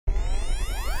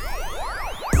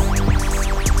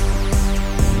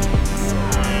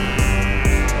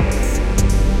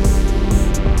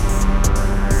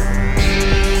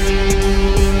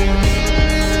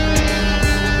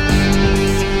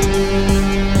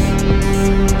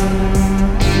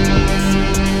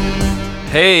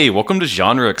Hey, welcome to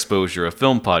Genre Exposure, a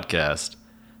film podcast.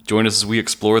 Join us as we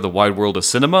explore the wide world of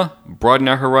cinema, broaden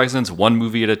our horizons one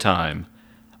movie at a time.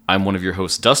 I'm one of your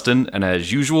hosts, Dustin, and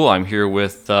as usual, I'm here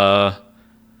with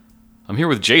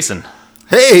Jason.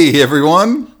 Hey,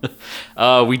 everyone!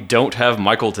 We don't have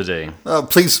Michael today.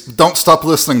 Please don't stop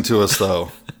listening to us,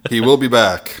 though. He will be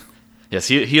back. Yes,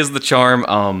 he is the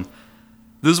charm.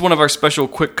 This is one of our special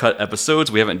quick cut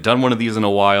episodes. We haven't done one of these in a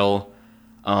while.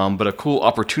 But a cool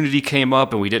opportunity came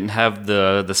up, and we didn't have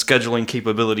the scheduling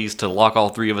capabilities to lock all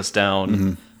three of us down.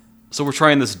 Mm-hmm. So we're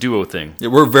trying this duo thing. Yeah,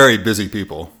 we're very busy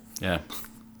people. Yeah,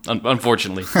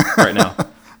 unfortunately, right now.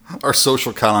 Our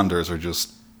social calendars are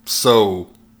just so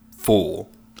full.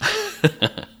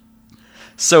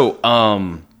 So,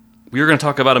 we are going to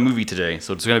talk about a movie today.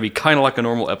 So it's going to be kind of like a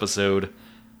normal episode.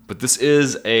 But this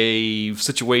is a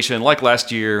situation, like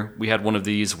last year, we had one of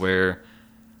these where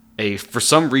for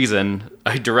some reason,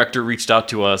 a director reached out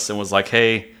to us and was like,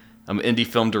 hey, I'm an indie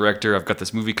film director. I've got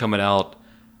this movie coming out.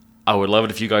 I would love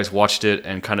it if you guys watched it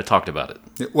and kind of talked about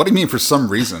it. What do you mean for some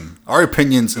reason? Our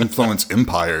opinions influence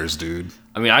empires, dude.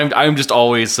 I mean, I'm just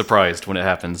always surprised when it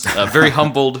happens. Very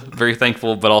humbled, very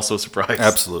thankful, but also surprised.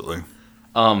 Absolutely.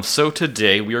 So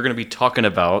today we are going to be talking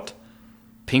about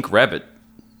Pink Rabbit,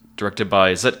 directed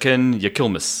by Zetkin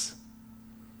Yakilmas.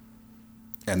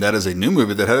 And that is a new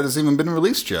movie that hasn't even been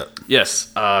released yet.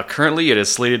 Yes. Currently, it is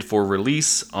slated for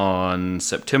release on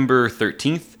September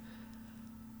 13th.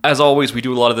 As always, we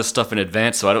do a lot of this stuff in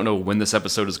advance, so I don't know when this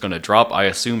episode is going to drop. I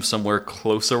assume somewhere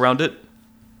close around it.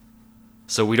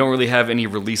 So we don't really have any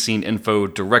releasing info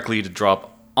directly to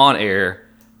drop on air.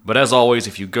 But as always,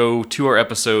 if you go to our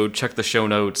episode, check the show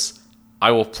notes, I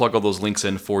will plug all those links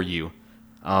in for you.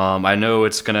 I know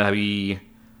it's going to be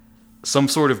some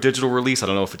sort of digital release. I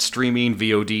don't know if it's streaming,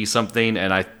 VOD, something.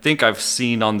 And I think I've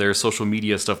seen on their social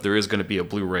media stuff there is going to be a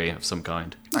Blu-ray of some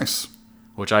kind. Nice.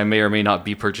 Which I may or may not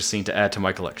be purchasing to add to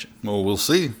my collection. Well, we'll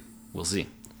see. We'll see.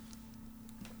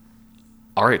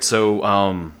 All right,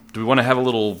 so do we want to have a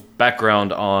little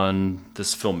background on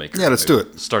this filmmaker? Yeah, let's do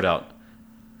it. Start out.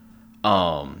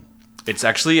 It's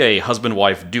actually a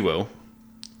husband-wife duo.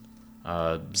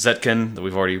 Zetkin, that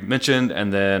we've already mentioned,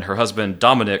 and then her husband,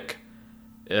 Dominic,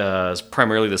 is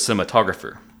primarily the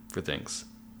cinematographer for things.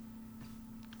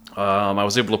 I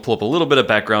was able to pull up a little bit of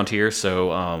background here. So,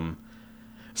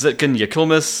 Zetkin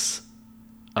Yakilmas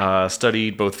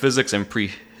studied both physics and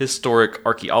prehistoric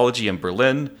archaeology in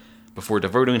Berlin before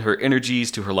devoting her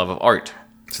energies to her love of art.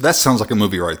 So that sounds like a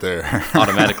movie right there.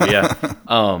 Automatically, yeah.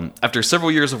 After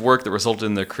several years of work that resulted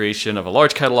in the creation of a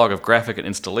large catalog of graphic and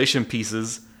installation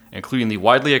pieces, including the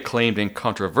widely acclaimed and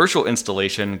controversial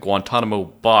installation Guantanamo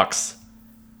Box,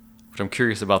 which I'm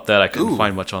curious about that. I couldn't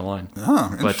find much online.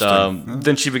 Oh, but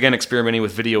then she began experimenting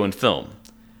with video and film.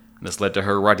 And this led to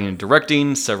her writing and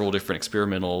directing several different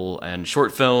experimental and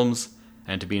short films,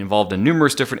 and to being involved in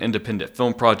numerous different independent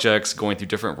film projects, going through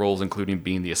different roles, including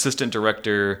being the assistant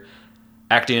director,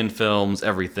 acting in films,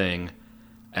 everything.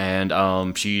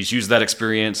 And she's used that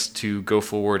experience to go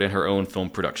forward in her own film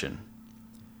production.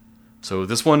 So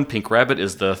this one, Pink Rabbit,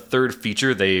 is the third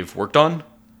feature they've worked on.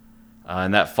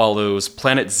 And that follows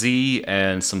Planet Z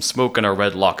and Some Smoke in Our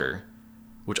Red Locker,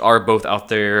 which are both out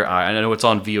there. I know it's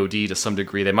on VOD to some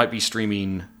degree. They might be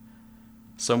streaming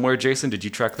somewhere. Jason, did you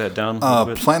track that down a little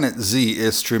bit? Planet Z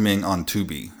is streaming on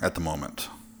Tubi at the moment.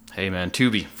 Hey, man,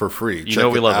 Tubi. For free. You know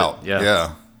we love out. it.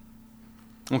 Yeah.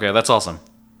 Okay, that's awesome.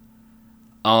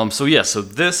 So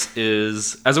this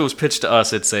is, as it was pitched to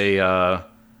us, it's a, a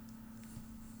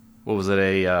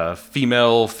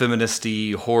female,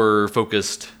 feministy,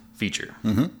 horror-focused feature.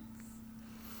 Mm-hmm.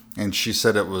 And she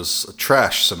said it was a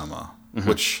trash cinema,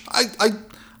 which I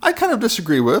kind of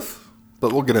disagree with,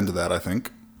 but we'll get into that, I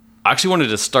think. I actually wanted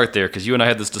to start there because you and I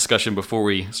had this discussion before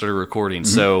we started recording.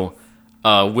 So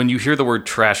when you hear the word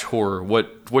trash horror,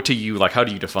 what to you, like, how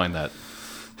do you define that?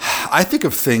 I think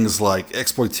of things like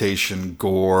exploitation,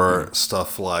 gore,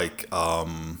 stuff like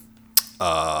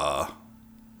the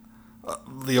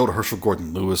old Herschel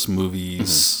Gordon Lewis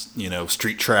movies,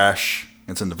 street trash.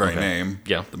 It's in the very name,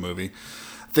 the movie.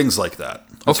 Things like that.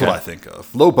 That's what I think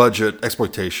of. Low budget,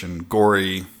 exploitation,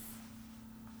 gory,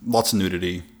 lots of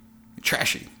nudity,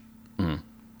 trashy. Mm-hmm.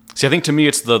 See, I think to me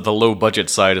it's the low budget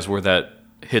side is where that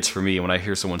hits for me. When I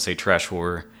hear someone say trash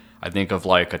horror, I think of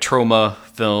like a Troma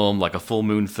film, like a Full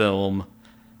Moon film.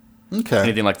 Okay.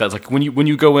 Anything like that. It's like when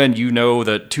you go in, you know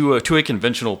that to a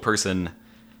conventional person,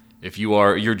 if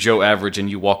you're Joe Average and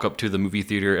you walk up to the movie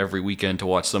theater every weekend to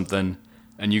watch something,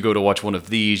 and you go to watch one of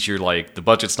these, you're like, the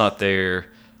budget's not there.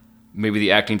 Maybe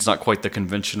the acting's not quite the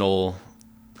conventional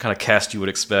kind of cast you would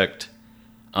expect.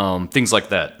 Things like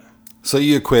that. So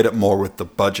you equate it more with the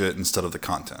budget instead of the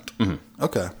content. Mm-hmm.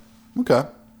 Okay.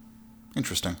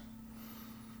 Interesting.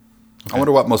 Okay. I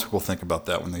wonder what most people think about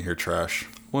that when they hear trash.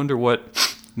 Wonder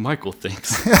what Michael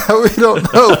thinks. We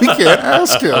don't know. We can't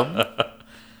ask him.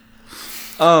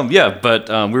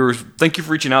 Thank you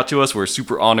for reaching out to us. We're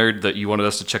super honored that you wanted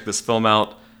us to check this film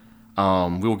out.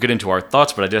 We will get into our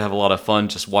thoughts, but I did have a lot of fun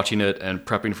just watching it and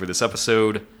prepping for this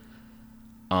episode.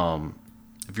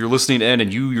 If you're listening in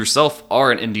and you yourself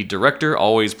are an indie director,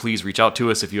 always please reach out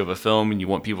to us if you have a film and you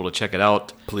want people to check it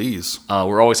out. Please.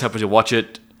 We're always happy to watch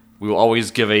it. We will always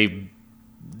give a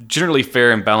generally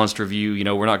fair and balanced review. You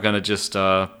know, we're not going to just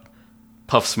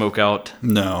puff smoke out.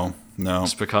 No.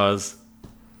 Just because.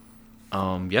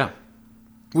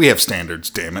 We have standards,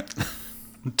 damn it.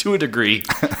 To a degree.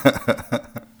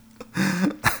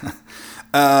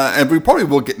 And we probably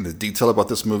will get into detail about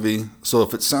this movie. So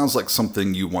if it sounds like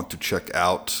something you want to check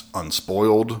out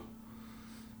unspoiled,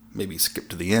 maybe skip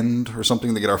to the end or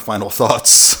something to get our final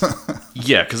thoughts.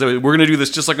 Yeah, because we're going to do this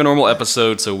just like a normal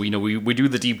episode. So we do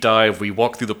the deep dive. We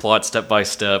walk through the plot step by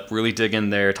step, really dig in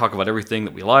there, talk about everything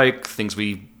that we like, things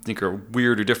we think are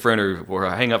weird or different or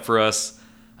a hang up for us,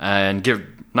 and get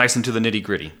nice into the nitty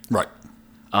gritty. Right.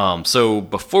 So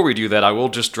before we do that, I will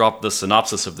just drop the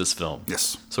synopsis of this film.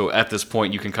 Yes. So at this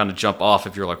point, you can kind of jump off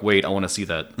if you're like, wait, I want to see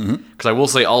that. Because I will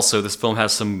say also, this film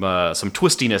has some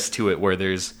twistiness to it where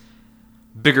there's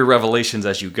bigger revelations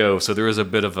as you go. So there is a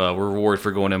bit of a reward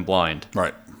for going in blind.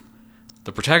 Right.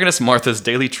 The protagonist Martha's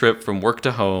daily trip from work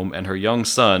to home and her young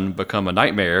son become a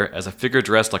nightmare as a figure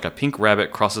dressed like a pink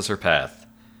rabbit crosses her path.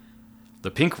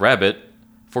 The pink rabbit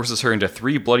forces her into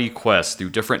 3 bloody quests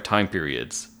through different time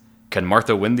periods. Can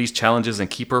Martha win these challenges and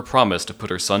keep her promise to put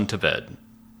her son to bed?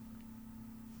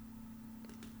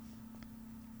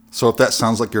 So if that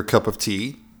sounds like your cup of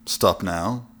tea, stop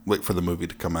now. Wait for the movie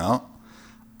to come out.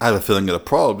 I have a feeling it'll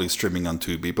probably be streaming on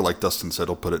Tubi, but like Dustin said,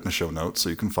 I'll put it in the show notes so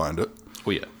you can find it.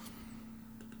 Oh, yeah.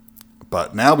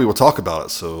 But now we will talk about it,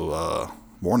 so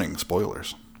warning,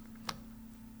 spoilers.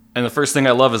 And the first thing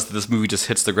I love is that this movie just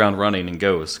hits the ground running and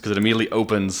goes, because it immediately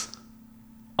opens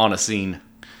on a scene.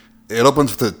 It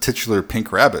opens with the titular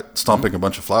pink rabbit stomping a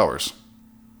bunch of flowers.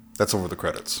 That's over the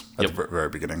credits at the very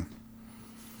beginning.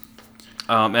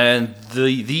 And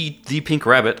the pink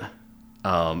rabbit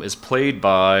is played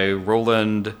by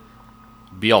Roland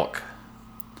Bjork.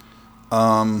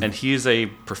 And he is a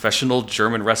professional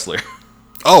German wrestler.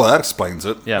 Oh, that explains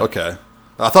it. Yeah. Okay.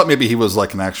 I thought maybe he was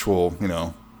like an actual,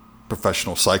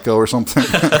 professional psycho or something.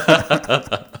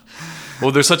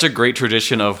 Well, there's such a great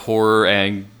tradition of horror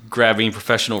and grabbing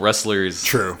professional wrestlers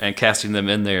True. And casting them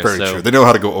in there. Very true. They know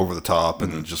how to go over the top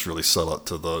and just really sell it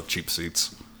to the cheap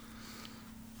seats.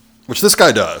 Which this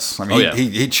guy does. I mean,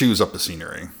 he chews up the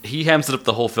scenery. He hams it up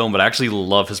the whole film, but I actually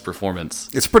love his performance.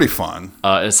 It's pretty fun.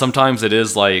 And sometimes it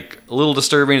is like a little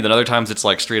disturbing, and then other times it's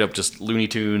like straight up just Looney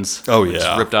Tunes. Oh, yeah.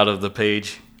 Just ripped out of the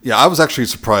page. Yeah, I was actually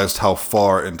surprised how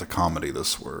far into comedy this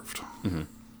swerved.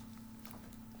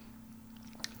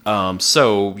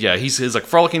 He's like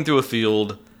frolicking through a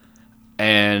field,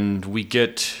 and we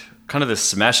get kind of this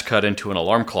smash cut into an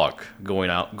alarm clock going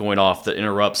off that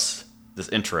interrupts this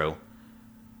intro.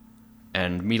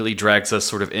 And immediately drags us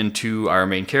sort of into our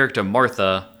main character,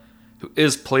 Martha, who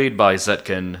is played by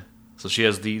Zetkin. So she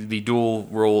has the dual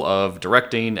role of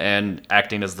directing and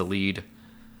acting as the lead.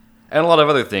 And a lot of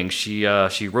other things. She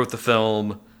wrote the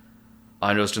film.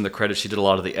 I noticed in the credits she did a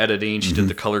lot of the editing. She did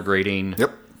the color grading.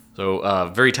 Yep.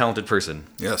 So very talented person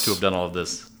to have done all of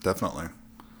this. Definitely.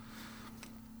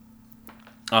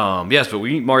 But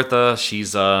we meet Martha.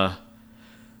 She's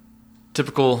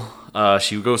typical.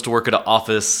 She goes to work at an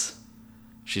office.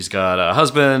 She's got a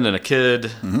husband and a kid,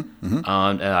 and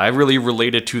I really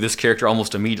related to this character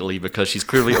almost immediately because she's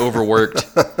clearly overworked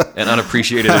and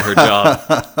unappreciated in her job.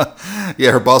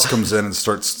 Yeah, her boss comes in and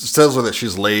tells her that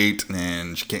she's late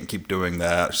and she can't keep doing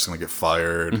that. She's going to get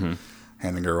fired,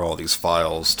 handing her all these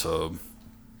files to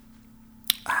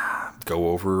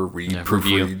go over, read,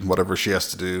 proofread, whatever she has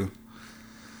to do.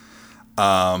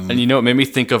 And it made me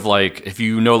think of like, if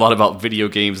you know a lot about video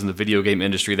games in the video game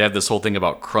industry, they have this whole thing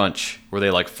about crunch where they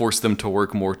like force them to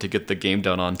work more to get the game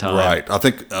done on time. Right. I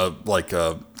think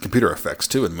computer effects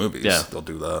too in movies. Yeah. They'll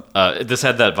do that. This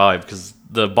had that vibe because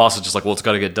the boss is just like, well, it's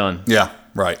got to get done. Yeah.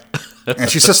 Right.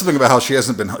 And she says something about how she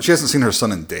hasn't seen her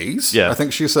son in days. Yeah. I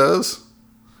think she says.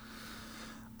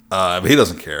 But he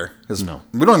doesn't care. No.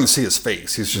 We don't even see his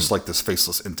face. He's just like this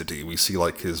faceless entity. We see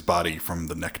like his body from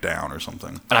the neck down or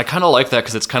something. And I kind of like that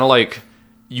because it's kind of like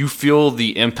you feel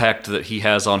the impact that he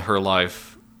has on her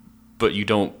life, but you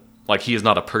don't, like he is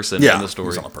not a person in the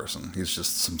story. He's not a person. He's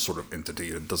just some sort of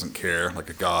entity that doesn't care, like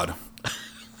a god.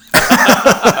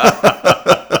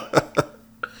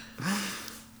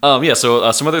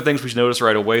 So some other things we should notice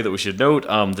right away that we should note.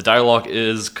 The dialogue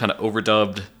is kind of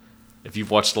overdubbed. If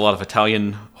you've watched a lot of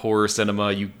Italian horror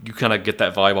cinema, you kind of get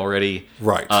that vibe already.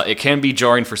 Right. It can be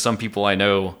jarring for some people I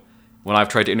know when I've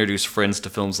tried to introduce friends to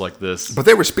films like this. But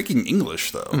they were speaking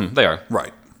English, though. They are.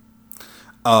 Right.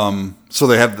 So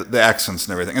they have the accents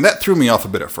and everything. And that threw me off a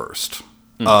bit at first.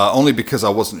 Only because I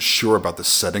wasn't sure about the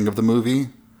setting of the movie.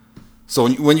 So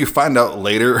when you find out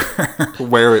later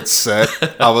where it's set,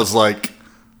 I was like,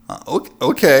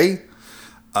 okay.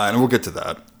 And we'll get to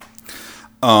that.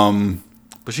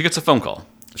 But she gets a phone call.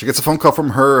 She gets a phone call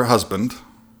from her husband.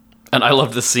 And I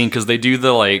love this scene because they do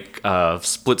the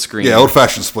split screen. Yeah,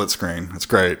 old-fashioned split screen. It's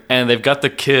great. And they've got the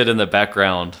kid in the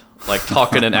background, like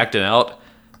talking and acting out.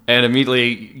 And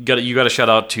immediately you got to shout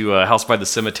out to House by the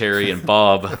Cemetery and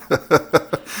Bob.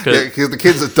 Yeah, because the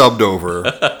kid's dubbed over,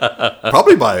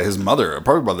 probably by his mother,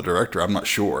 probably by the director. I'm not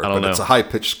sure, but it's a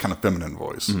high-pitched kind of feminine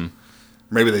voice. Mm-hmm.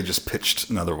 Maybe they just pitched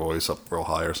another voice up real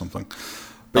high or something.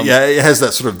 But yeah, it has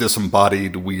that sort of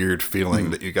disembodied, weird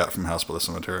feeling that you got from House by the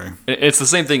Cemetery. It's the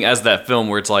same thing as that film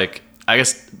where it's like, I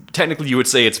guess technically you would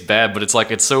say it's bad, but it's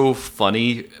like it's so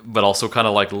funny, but also kind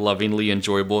of like lovingly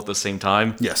enjoyable at the same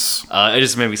time. Yes. It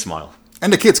just made me smile.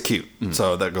 And the kid's cute,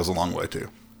 so that goes a long way too.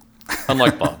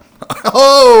 Unlike Bob.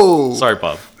 Oh! Sorry,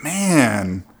 Bob.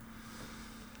 Man.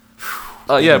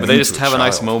 But they just have a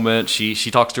nice moment. She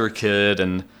talks to her kid,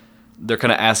 and they're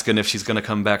kind of asking if she's going to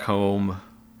come back home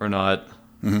or not.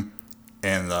 Mm-hmm.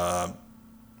 And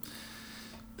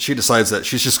she decides that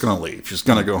she's just going to leave. She's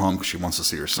going to go home because she wants to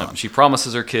see her son. She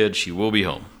promises her kid she will be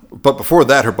home. But before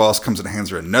that, her boss comes and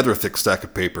hands her another thick stack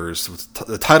of papers.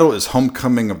 The title is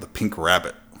Homecoming of the Pink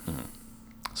Rabbit. Mm-hmm.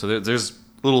 So there's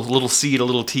a little seed, a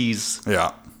little tease.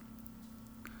 Yeah.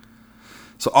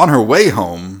 So on her way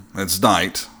home, it's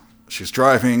night. She's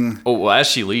driving. Oh, well, as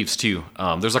she leaves, too,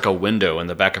 there's like a window in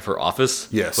the back of her office.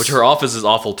 Yes. Which her office is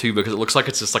awful, too, because it looks like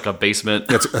it's just like a basement.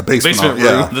 It's a basement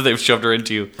room that they've shoved her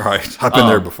into. Right. I've been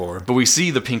there before. But we see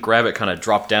the pink rabbit kind of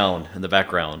drop down in the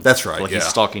background. That's right, Like he's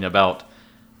stalking about.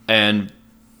 And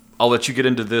I'll let you get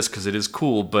into this because it is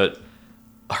cool, but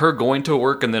her going to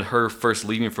work and then her first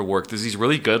leaving for work, there's these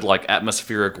really good like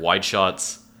atmospheric wide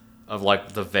shots of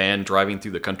like the van driving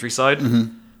through the countryside.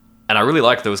 Mm-hmm. And I really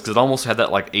like those because it almost had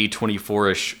that like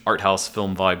A24-ish art house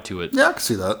film vibe to it. Yeah, I can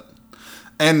see that.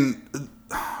 And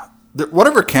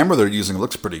whatever camera they're using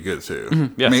looks pretty good too.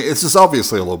 Mm-hmm, yeah. I mean, it's just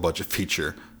obviously a low-budget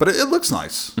feature, but it looks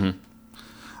nice. Mm-hmm.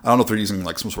 I don't know if they're using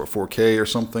like some sort of 4K or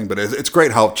something, but it's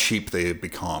great how cheap they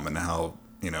become and how,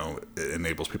 it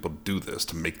enables people to do this,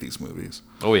 to make these movies.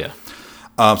 Oh, yeah.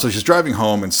 So she's driving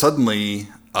home and suddenly,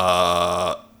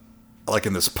 like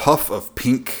in this puff of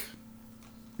pink,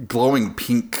 glowing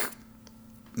pink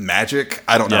magic,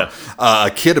 I don't know.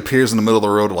 A kid appears in the middle of the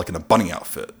road like in a bunny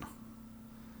outfit.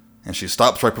 And she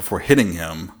stops right before hitting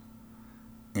him.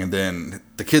 And then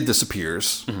the kid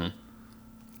disappears. Mm-hmm.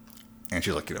 And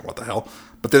she's like, what the hell?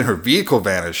 But then her vehicle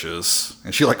vanishes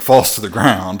and she like falls to the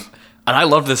ground. And I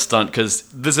love this stunt because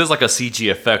this is like a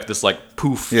CG effect, this like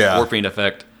poof warping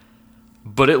effect.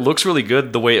 But it looks really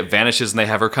good the way it vanishes and they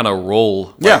have her kind of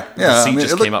roll. Like the seat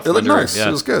just came out from under her. Nice. Yeah.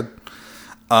 It was good.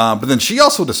 But then she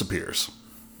also disappears.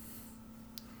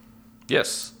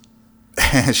 Yes.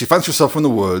 And she finds herself in the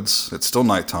woods. It's still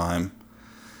nighttime.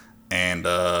 And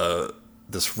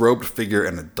this robed figure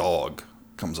and a dog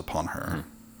comes upon her.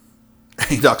 Mm.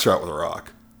 He knocks her out with a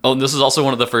rock. Oh, and this is also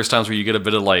one of the first times where you get a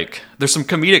bit of like... There's some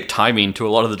comedic timing to a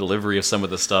lot of the delivery of some of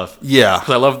the stuff. Yeah.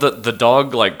 Because I love that the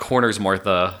dog like corners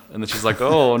Martha. And then she's like,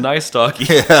 oh, nice doggy.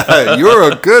 Yeah,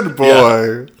 you're a good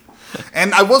boy. Yeah.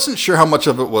 And I wasn't sure how much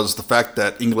of it was the fact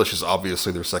that English is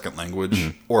obviously their second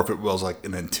language, or if it was like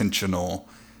an intentional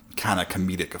kind of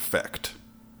comedic effect.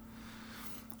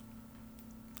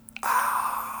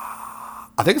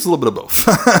 I think it's a little bit of both.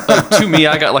 To me,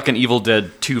 I got like an Evil Dead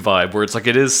 2 vibe, where it's like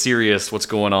it is serious what's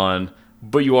going on,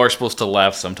 but you are supposed to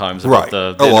laugh sometimes about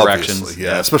the interactions. Obviously,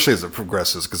 yeah, especially as it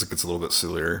progresses, because it gets a little bit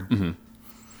sillier. Mm-hmm.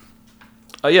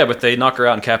 But they knock her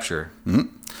out and capture her.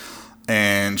 Mm-hmm.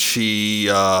 And she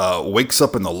wakes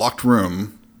up in the locked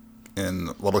room in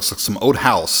what looks like some old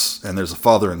house, and there's a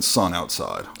father and son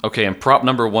outside. Okay, and prop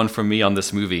number 1 from me on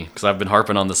this movie, because I've been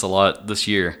harping on this a lot this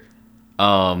year.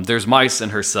 There's mice in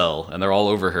her cell, and they're all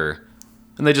over her.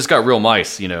 And they just got real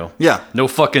mice, Yeah. No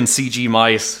fucking CG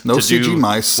mice. No CG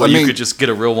mice. Well, you could just get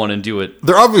a real one and do it.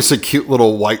 They're obviously cute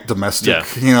little white domestic,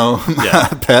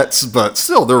 pets, but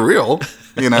still, they're real,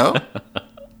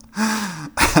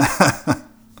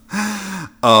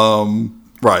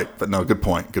 Right, but no, good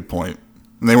point.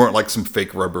 And they weren't like some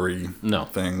fake rubbery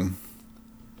thing.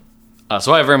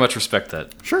 So I very much respect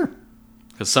that. Sure.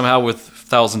 Because somehow with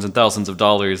thousands and thousands of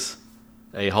dollars,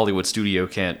 a Hollywood studio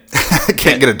can't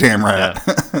get a damn rat.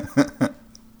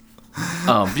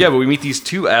 Yeah. But we meet these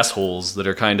two assholes that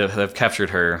are have captured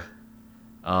her.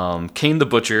 Cain the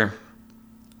Butcher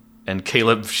and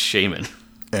Caleb Shaman.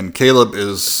 And Caleb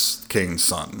is Cain's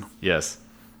son. Yes.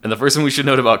 And the first thing we should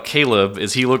note about Caleb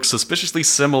is he looks suspiciously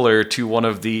similar to one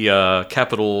of the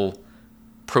Capitol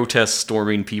protest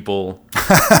storming people.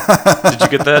 Did you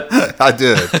get that? I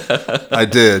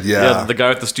did, yeah. Yeah, the guy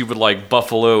with the stupid,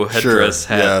 buffalo headdress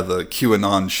hat. Yeah, the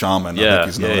QAnon shaman, I think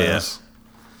he's known as.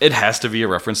 It has to be a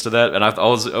reference to that, and it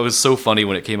was so funny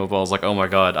when it came up. I was like, oh my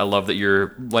god, I love that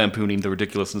you're lampooning the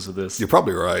ridiculousness of this. You're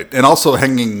probably right. And also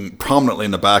hanging prominently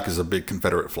in the back is a big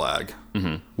Confederate flag,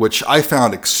 which I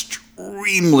found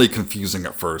extremely confusing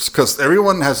at first, because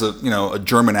everyone has a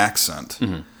German accent.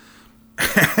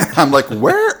 I'm like,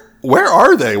 where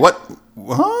are they? What?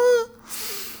 Huh?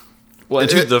 Well,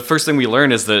 the first thing we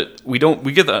learn is that we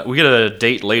get a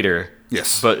date later.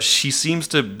 Yes. But she seems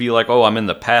to be like, oh, I'm in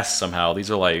the past somehow. These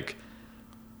are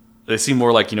they seem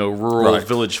more like, rural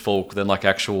village folk than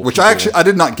actual Which people. I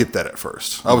did not get that at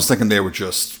first. I was thinking they were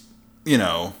just, They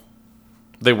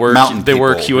were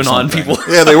QAnon people.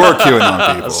 Yeah, they were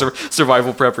QAnon people.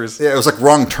 Survival preppers. Yeah, it was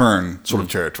wrong turn sort of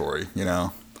territory,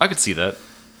 I could see that.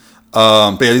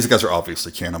 But yeah, these guys are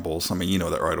obviously cannibals. I mean, you know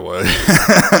that right away.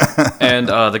 And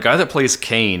the guy that plays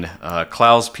Cain,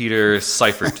 Klaus-Peter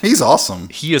Seifert. He's awesome.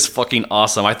 He is fucking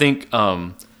awesome. I think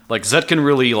Zetkin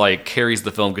really carries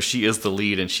the film because she is the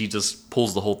lead and she just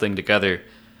pulls the whole thing together.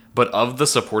 But of the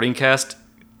supporting cast,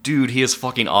 dude, he is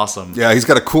fucking awesome. Yeah, he's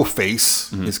got a cool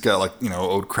face. He's got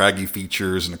old craggy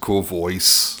features and a cool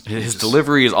voice. His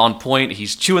delivery is on point.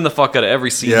 He's chewing the fuck out of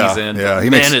every scene he's in. Yeah,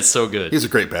 it's so good. He's a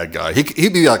great bad guy.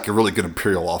 He'd be a really good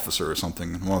Imperial officer or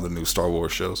something in one of the new Star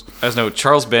Wars shows. As no,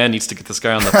 Charles Band needs to get this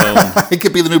guy on the phone. He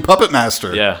could be the new puppet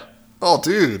master. Yeah. Oh,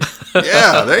 dude.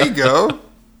 Yeah, there you go.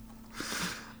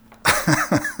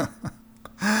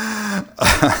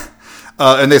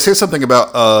 And they say something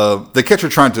about they catch her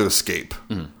trying to escape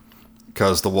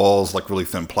because the wall's really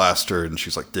thin plaster and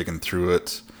she's digging through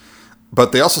it.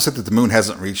 But they also said that the moon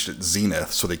hasn't reached its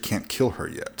zenith, so they can't kill her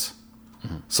yet.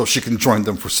 So she can join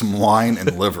them for some wine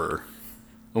and liver.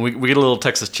 And we get a little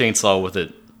Texas Chainsaw with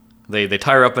it. They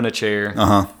tie her up in a chair.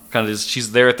 Kind of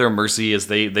she's there at their mercy as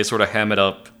they sort of ham it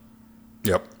up.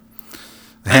 Yep.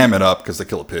 Ham it up because they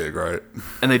kill a pig, right?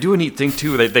 And they do a neat thing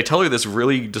too. They tell her this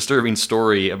really disturbing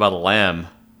story about a lamb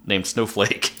named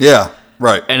Snowflake. Yeah,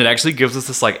 right. And it actually gives us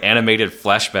this animated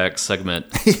flashback segment.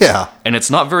 Yeah. And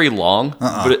it's not very long,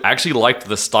 but it actually liked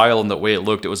the style and the way it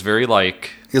looked. It was very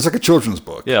it's like a children's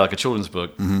book. Yeah, like a children's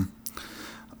book.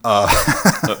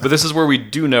 But this is where we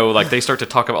do know, they start to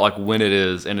talk about when it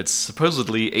is, and it's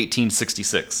supposedly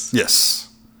 1866. Yes.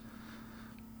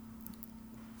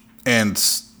 And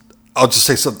I'll just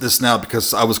say this now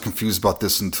because I was confused about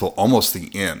this until almost the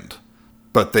end.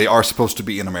 But they are supposed to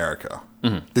be in America.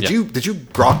 Did you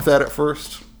grok that at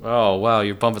first? Oh wow,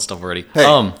 you're bumping stuff already.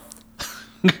 Hey,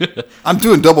 I'm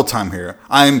doing double time here.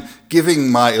 I'm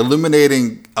giving my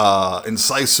illuminating,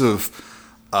 incisive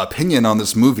opinion on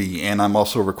this movie, and I'm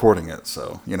also recording it.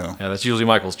 So Yeah, that's usually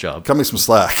Michael's job. Cut me some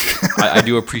slack. I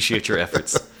do appreciate your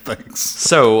efforts. Thanks.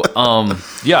 So,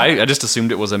 I just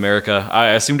assumed it was America. I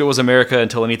assumed it was America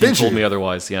until anything told me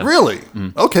otherwise. Yeah. Really?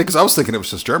 Okay, because I was thinking it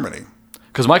was just Germany.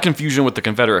 Because my confusion with the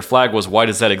Confederate flag was, why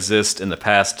does that exist in the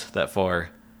past that far?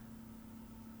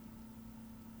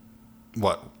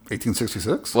 What,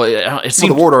 1866? Well, it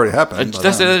seemed the war had already happened.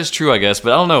 That is true, I guess.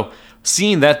 But I don't know.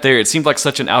 Seeing that there, it seemed like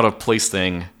such an out-of-place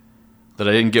thing that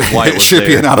I didn't get why it was should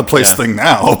be an out-of-place thing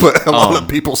now, but a lot of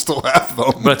people still have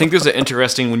them. But I think there's an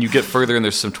interesting, when you get further and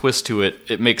there's some twist to it,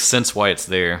 it makes sense why it's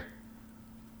there.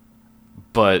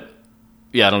 But,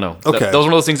 yeah, I don't know. Okay. That was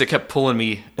one of those things that kept pulling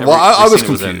me. I was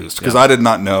confused because I did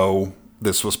not know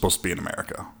this was supposed to be in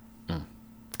America.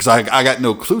 Because I got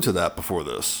no clue to that before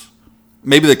this.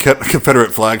 Maybe the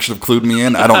Confederate flag should have clued me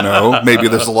in. I don't know. Maybe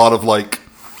there's a lot of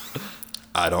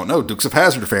I don't know, Dukes of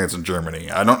Hazzard fans in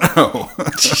Germany. I don't know.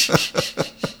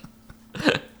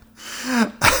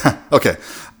 Okay.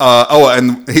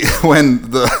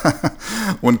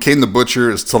 When Cain the Butcher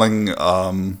is telling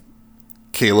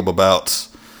Caleb about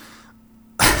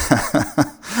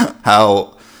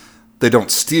how they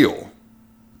don't steal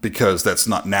because that's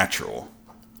not natural.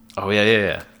 Oh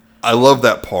yeah. I love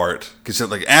that part because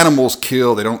animals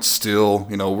kill, they don't steal.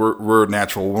 We're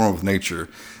natural, we're one with nature.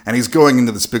 And he's going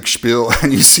into this big spiel,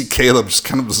 and you see Caleb just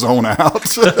kind of zone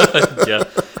out. Yeah,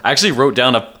 I actually wrote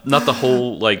down not the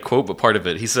whole quote, but part of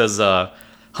it. He says,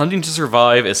 "Hunting to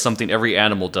survive is something every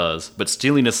animal does, but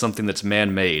stealing is something that's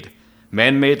man-made.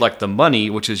 man-made like the money,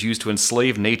 which is used to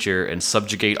enslave nature and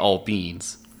subjugate all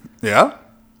beings. Yeah,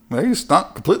 well, he's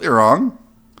not completely wrong.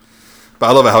 But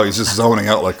I love how he's just zoning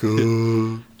out like.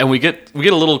 And we get a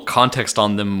little context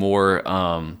on them more.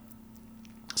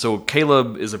 So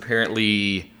Caleb is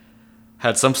apparently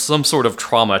had some sort of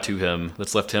trauma to him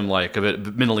that's left him like a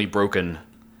bit mentally broken,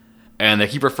 and they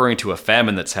keep referring to a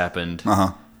famine that's happened.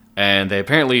 And they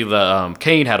apparently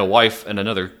Cain had a wife and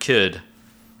another kid,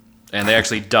 and they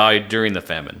actually died during the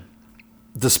famine.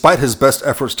 Despite his best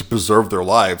efforts to preserve their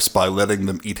lives by letting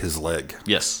them eat his leg.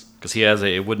 Yes, because he has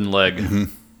a wooden leg.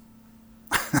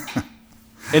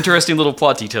 Interesting little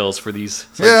plot details for these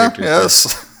side characters.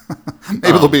 Yes. Maybe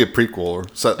there'll be a prequel or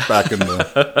set back in the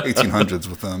 1800s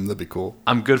with them. That'd be cool.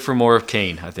 I'm good for more of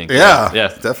Cain, I think. Yeah,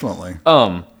 definitely.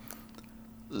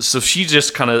 So she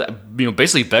just kind of,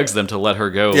 basically begs them to let her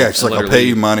go. Yeah, she's like, I'll pay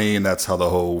you money, and that's how the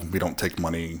whole we don't take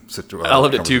money situation. I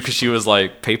loved it too, because she was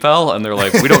like, PayPal? And they're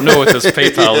like, we don't know what this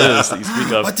PayPal is that you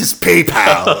speak of. What is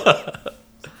PayPal?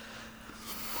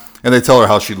 And they tell her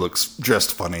how she looks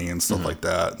dressed funny and stuff like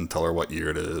that, and tell her what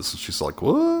year it is. And she's like,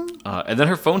 what? And then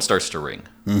her phone starts to ring,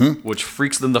 which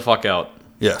freaks them the fuck out.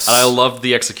 Yes. And I love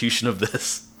the execution of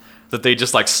this, that they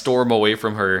just like storm away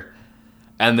from her.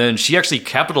 And then she actually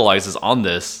capitalizes on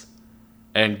this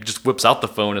and just whips out the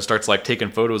phone and starts like taking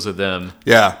photos of them.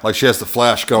 Yeah, like she has the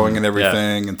flash going and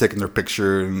everything, and taking their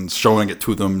picture and showing it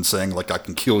to them and saying like, I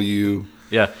can kill you.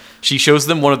 Yeah, she shows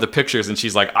them one of the pictures and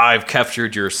she's like, I've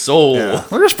captured your soul. Yeah,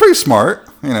 well, it's pretty smart,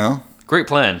 Great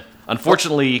plan.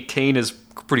 Unfortunately, Cain is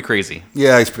pretty crazy.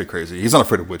 Yeah, he's pretty crazy. He's not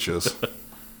afraid of witches.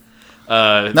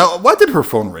 Now, why did her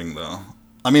phone ring, though?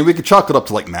 I mean, we could chalk it up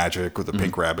to like magic with the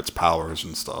pink rabbit's powers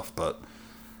and stuff, but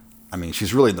I mean,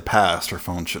 she's really in the past. Her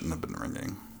phone shouldn't have been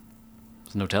ringing.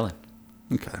 There's no telling.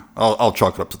 Okay, I'll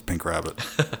chalk it up to the pink rabbit.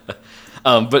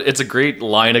 But it's a great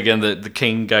line again that the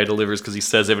Cain guy delivers, because he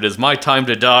says, if it is my time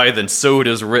to die, then so it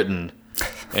is written.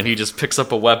 And he just picks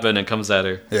up a weapon and comes at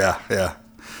her. Yeah.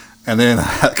 And then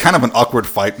kind of an awkward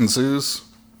fight ensues.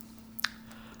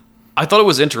 I thought it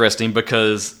was interesting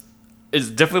because it's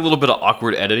definitely a little bit of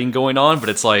awkward editing going on, but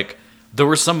it's like there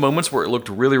were some moments where it looked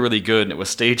really, really good and it was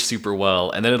staged super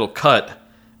well, and then it'll cut,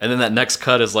 and then that next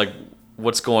cut is like,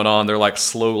 what's going on? They're like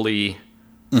slowly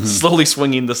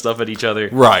swinging the stuff at each other.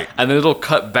 Right. And then it'll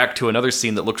cut back to another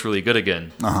scene that looks really good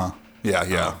again.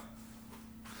 Yeah.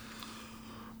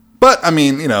 But, I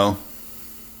mean,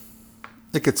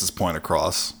 it gets its point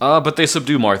across. But they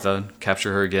subdue Martha and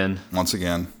capture her again. Once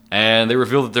again. And they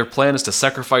reveal that their plan is to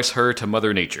sacrifice her to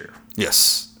Mother Nature.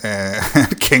 Yes.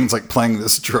 And Cain's like playing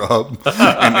this drum.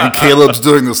 and Caleb's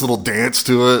doing this little dance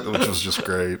to it, which was just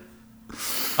great.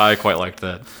 I quite liked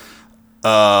that.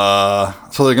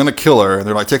 So they're going to kill her, and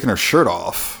they're like taking her shirt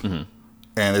off. And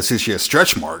they see she has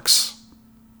stretch marks.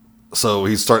 So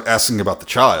he starts asking about the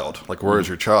child. Like, where is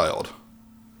your child?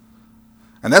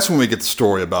 And that's when we get the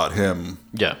story about him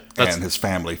and his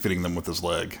family feeding them with his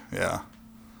leg. Yeah.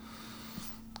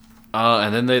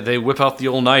 And then they whip out the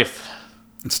old knife.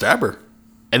 And stab her.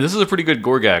 And this is a pretty good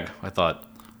gore gag, I thought.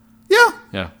 Yeah.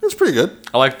 Yeah. It was pretty good.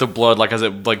 I like the blood, like as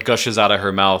it like gushes out of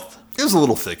her mouth. It was a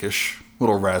little thickish. A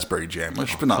little raspberry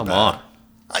jam-ish, but not bad.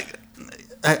 Come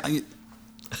on.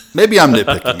 Maybe I'm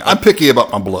nitpicking. I'm picky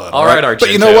about my blood. All right, Argento.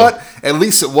 But you know what? At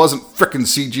least it wasn't frickin'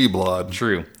 CG blood.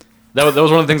 True. That was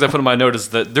one of the things I put in my note, is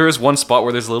that there is one spot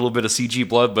where there's a little bit of CG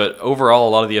blood, but overall,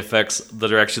 a lot of the effects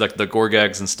that are actually like the gore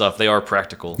gags and stuff, they are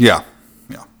practical. Yeah.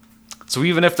 So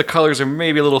even if the colors are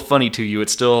maybe a little funny to you,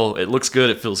 it looks good,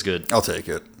 it feels good. I'll take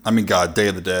it. I mean, God, Day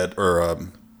of the Dead, or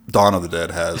Dawn of the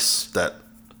Dead has that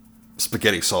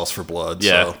spaghetti sauce for blood.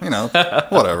 Yeah. So,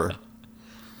 whatever.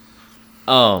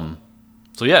 So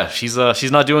yeah, she's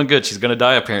not doing good. She's gonna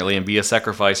die apparently and be a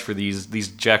sacrifice for these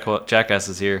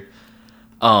jackasses here.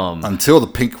 Until the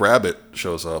pink rabbit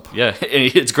shows up. Yeah,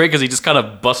 and it's great because he just kind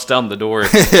of busts down the door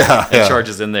and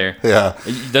charges in there. Yeah.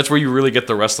 That's where you really get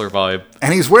the wrestler vibe.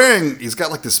 And he's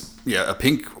got like this, a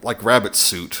pink like rabbit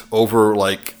suit over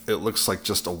like, it looks like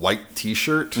just a white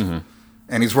t-shirt.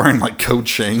 And he's wearing like gold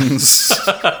chains.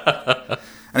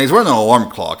 And he's wearing an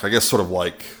alarm clock, I guess sort of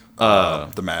like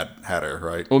the Mad Hatter,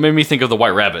 right? Well, it made me think of the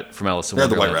White Rabbit from Alice in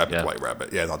Wonderland. The White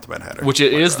Rabbit. Yeah, not the Mad Hatter. Which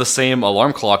is the same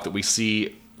alarm clock that we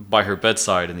see by her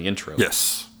bedside in the intro.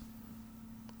 Yes.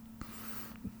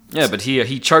 Yeah, but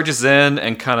he charges in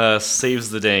and kind of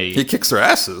saves the day. He kicks their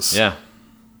asses. Yeah.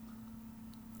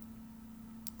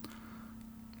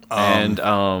 And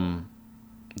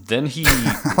then he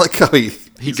I like how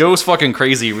he goes fucking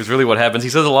crazy was really what happens. He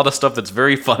says a lot of stuff that's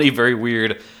very funny, very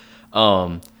weird.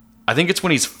 I think it's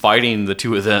when he's fighting the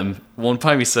two of them. One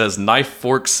time he says, "Knife,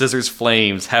 fork, scissors,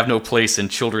 flames have no place in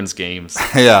children's games."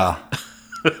 Yeah.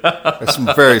 There's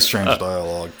some very strange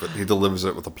dialogue, but he delivers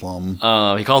it with aplomb.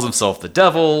 He calls himself the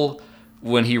devil.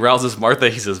 When he rouses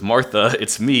Martha, he says, "Martha,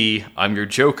 it's me. I'm your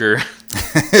Joker."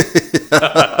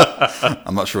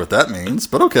 I'm not sure what that means,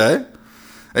 but okay.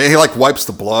 And he like wipes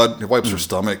the blood. He wipes her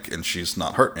stomach, and she's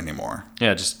not hurt anymore.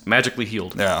 Yeah, just magically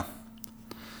healed. Yeah.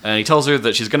 And he tells her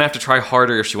that she's gonna have to try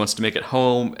harder if she wants to make it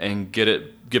home and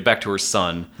get back to her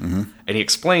son. Mm-hmm. And he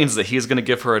explains that he is gonna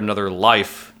give her another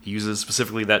life. He uses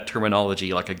specifically that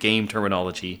terminology, like a game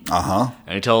terminology. Uh-huh.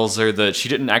 And he tells her that she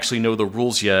didn't actually know the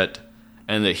rules yet,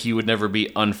 and that he would never be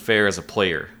unfair as a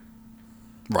player.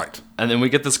 Right. And then we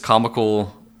get this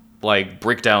comical, like,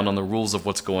 breakdown on the rules of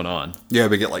what's going on. Yeah,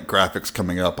 we get, like, graphics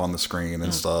coming up on the screen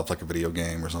and stuff, like a video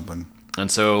game or something.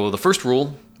 And so the first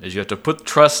rule is you have to put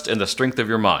trust in the strength of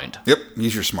your mind. Yep,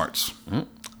 use your smarts. Mm-hmm.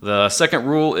 The second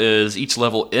rule is each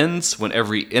level ends when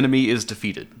every enemy is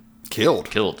defeated. Killed,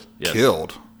 yes.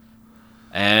 Killed.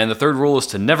 And the third rule is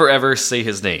to never ever say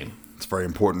his name. It's a very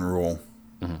important rule.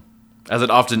 Mm-hmm. As it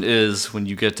often is when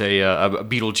you get a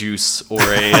Beetlejuice or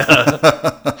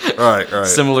a right.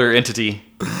 similar entity.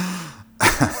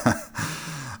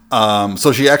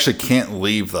 So she actually can't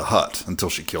leave the hut until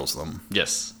she kills them.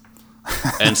 Yes.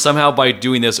 And somehow by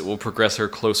doing this, it will progress her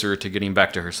closer to getting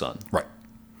back to her son. Right.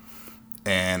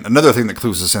 And another thing that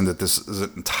clues us in that this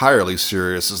isn't entirely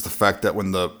serious is the fact that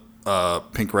when the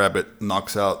pink rabbit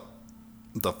knocks out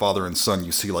the father and son,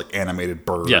 you see like animated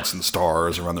birds and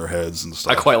stars around their heads and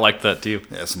stuff. I quite like that too.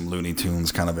 Yeah, some Looney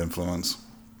Tunes kind of influence.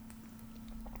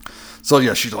 So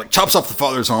yeah, she like chops off the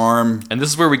father's arm. And this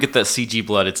is where we get that CG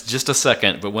blood. It's just a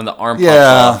second, but when the arm pops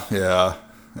off. Yeah.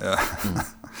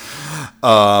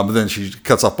 But then she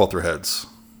cuts off both their heads.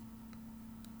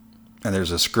 And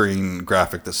there's a screen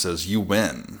graphic that says, "You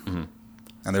win." Mm-hmm.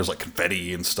 And there's like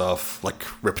confetti and stuff, like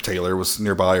Rip Taylor was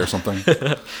nearby or something.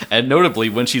 And notably,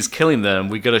 when she's killing them,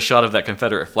 we get a shot of that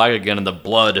Confederate flag again, and the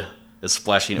blood is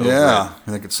splashing over it. Yeah,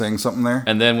 I think it's saying something there.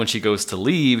 And then when she goes to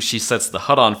leave, she sets the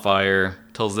hut on fire,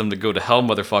 tells them to go to hell,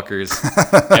 motherfuckers.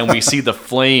 And we see the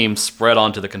flame spread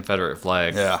onto the Confederate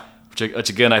flag. Yeah. Which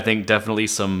again, I think definitely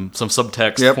some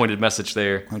subtext, pointed message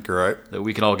there. I think you're right. That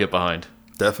we can all get behind.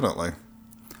 Definitely.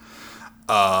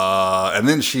 And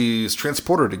then she's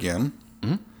transported again.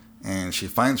 Mm-hmm. And she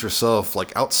finds herself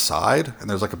like outside, and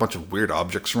there's like a bunch of weird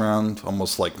objects around,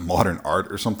 almost like modern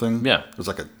art or something. Yeah. There's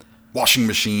like a washing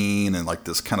machine and like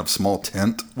this kind of small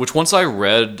tent. Which once I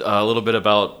read a little bit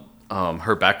about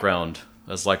her background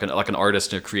as like an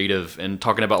artist and a creative, and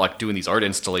talking about like doing these art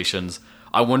installations,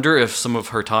 I wonder if some of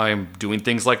her time doing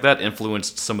things like that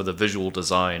influenced some of the visual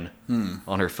design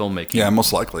on her filmmaking. Yeah,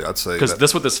 most likely, I'd say. Because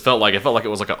that's what this felt like. It felt like it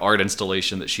was like an art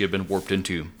installation that she had been warped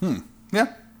into.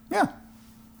 Yeah.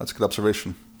 That's a good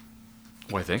observation.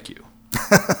 Why, thank you.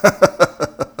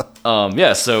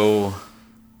 So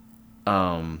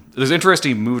there's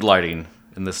interesting mood lighting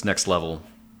in this next level.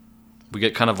 We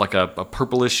get kind of like a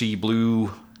purplishy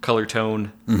blue color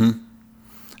tone. Mm-hmm.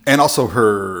 And also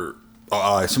her,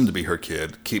 I assume to be her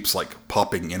kid, keeps like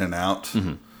popping in and out.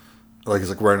 Mm-hmm. Like he's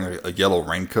like wearing a yellow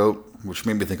raincoat, which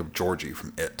made me think of Georgie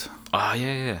from It.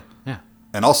 Yeah.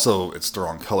 And also, it's the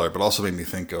wrong color, but also made me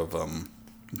think of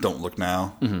Don't Look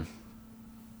Now. Mm-hmm.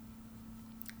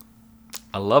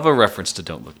 I love a reference to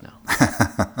Don't Look Now.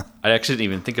 I actually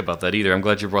didn't even think about that either. I'm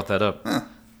glad you brought that up.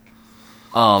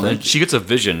 And she gets a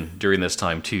vision during this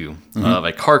time too, of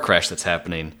a car crash that's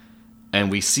happening,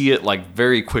 and we see it like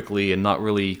very quickly and not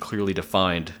really clearly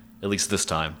defined, at least this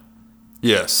time.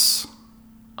 Yes.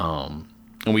 And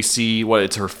we see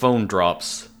it's her phone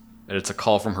drops, and it's a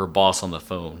call from her boss on the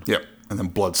phone. Yep. And then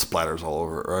blood splatters all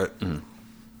over it, right? Mm-hmm.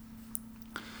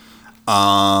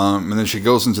 And then she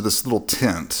goes into this little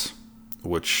tent,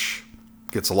 which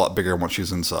gets a lot bigger once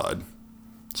she's inside.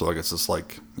 So I guess it's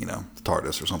like, the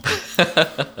TARDIS or something.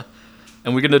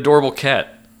 And we get an adorable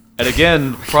cat. And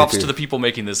again, props to the people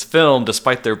making this film.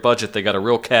 Despite their budget, they got a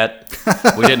real cat.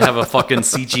 We didn't have a fucking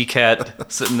CG cat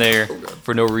sitting there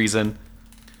for no reason.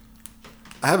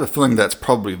 I have a feeling that's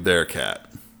probably their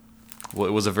cat. Well,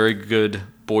 it was a very good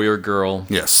boy or girl.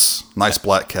 Yes. Nice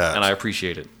black cat. And I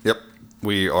appreciate it. Yep.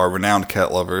 We are renowned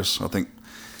cat lovers. I think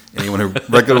anyone who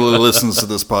regularly listens to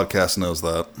this podcast knows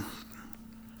that.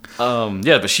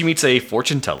 But she meets a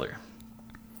fortune teller.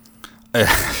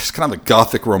 She's kind of a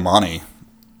gothic Romani.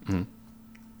 Mm-hmm.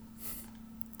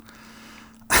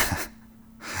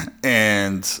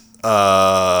 And,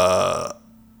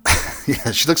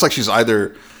 she looks like she's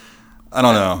either, I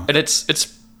don't know. And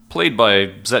it's played by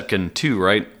Zetkin too,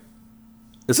 right?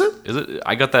 Is it?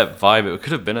 I got that vibe. It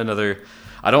could have been another.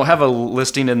 I don't have a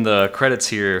listing in the credits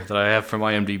here that I have from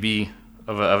IMDb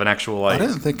of an actual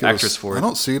actress for it. I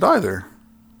don't see it either.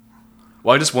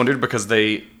 Well, I just wondered because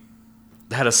they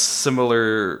had a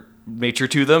similar nature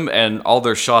to them, and all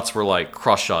their shots were like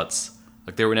cross shots.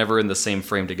 Like they were never in the same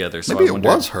frame together. So maybe it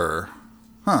was her.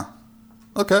 Huh.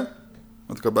 Okay.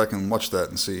 Let's go back and watch that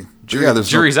and see.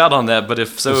 Jury's out on that, but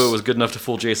if so, it was good enough to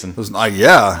fool Jason.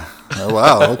 Yeah. Oh,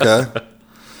 wow. Okay.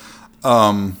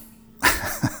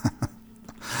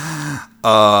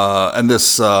 And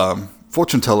this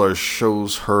fortune teller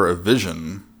shows her a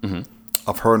vision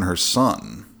of her and her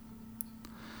son.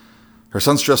 Her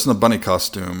son's dressed in a bunny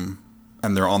costume,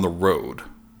 and they're on the road.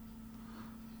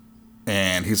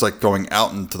 And he's like going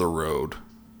out into the road,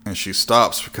 and she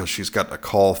stops because she's got a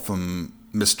call from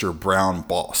Mr. Brown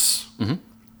Boss,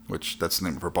 which that's the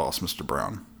name of her boss, Mr.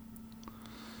 Brown.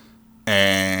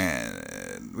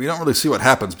 And we don't really see what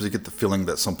happens, but you get the feeling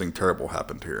that something terrible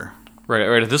happened here.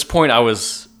 Right. At this point, I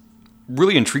was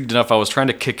really intrigued enough. I was trying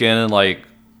to kick in and like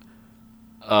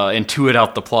intuit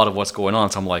out the plot of what's going on.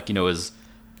 So I'm like, is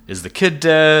the kid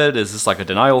dead? Is this like a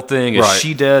denial thing? Is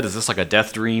she dead? Is this like a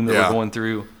death dream that we're going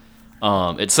through?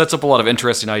 It sets up a lot of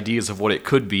interesting ideas of what it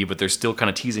could be, but they're still kind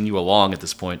of teasing you along at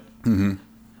this point.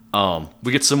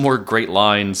 We get some more great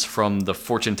lines from the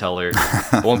fortune teller.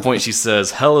 At one point, she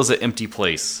says, "Hell is an empty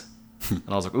place," and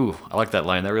I was like, "Ooh, I like that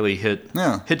line. That really hit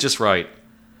just right."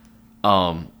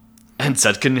 And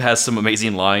Zetkin has some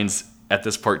amazing lines at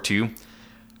this part too,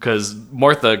 because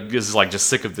Martha is like just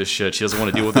sick of this shit. She doesn't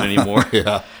want to deal with it anymore.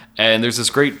 And there's this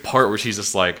great part where she's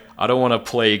just like, "I don't want to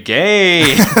play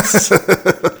games.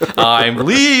 I'm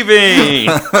leaving."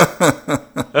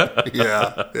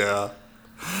 Yeah.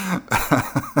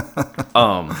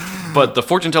 But the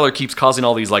fortune teller keeps causing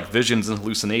all these like visions and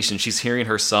hallucinations. She's hearing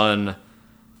her son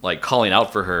like calling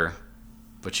out for her,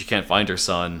 but she can't find her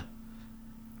son,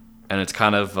 and it's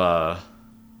kind of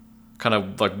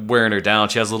like wearing her down.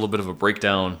 She has a little bit of a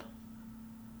breakdown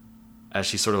as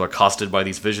she's sort of accosted by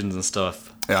these visions and stuff.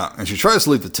 Yeah, and she tries to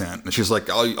leave the tent, and she's like,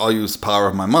 I'll use the power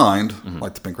of my mind,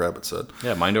 like the Pink Rabbit said.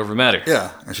 Yeah, mind over matter.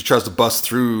 Yeah, and she tries to bust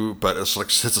through, but it's like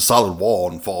she hits a solid wall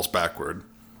and falls backward.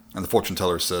 And the fortune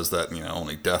teller says that,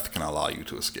 only death can allow you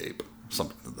to escape.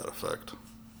 Something to that effect.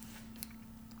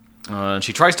 And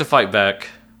she tries to fight back.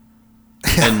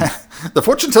 And the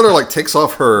fortune teller, like, takes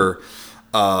off her,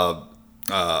 what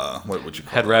would you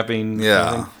call head wrapping?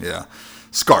 Yeah, yeah.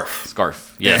 Scarf.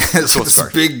 Yes. It's like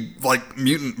this big, like,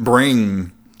 mutant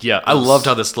brain. Yeah, I loved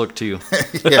how this looked, too.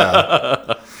 Yeah.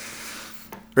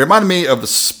 It reminded me of the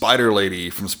Spider Lady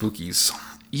from Spookies.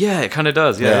 Yeah, it kind of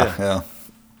does. Yeah.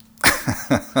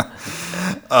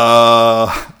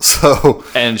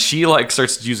 And she like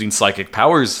starts using psychic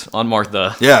powers on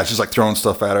Martha. Yeah, she's like throwing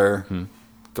stuff at her,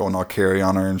 going all carry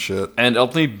on her and shit. And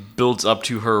ultimately builds up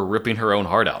to her ripping her own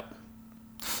heart out.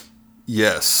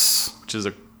 Yes, which is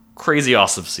a crazy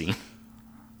awesome scene.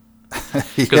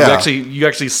 Because you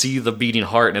actually see the beating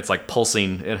heart, and it's like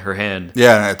pulsing in her hand.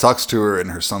 Yeah, and it talks to her in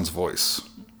her son's voice,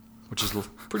 which is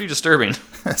pretty disturbing.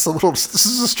 This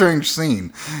is a strange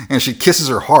scene, and she kisses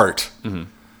her heart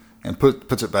and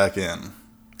puts it back in.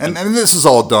 And this is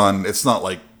all done. It's not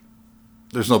like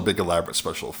there's no big elaborate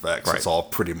special effects. Right. It's all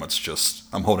pretty much just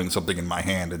I'm holding something in my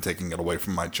hand and taking it away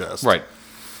from my chest. Right.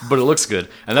 But it looks good,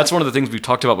 and that's one of the things we've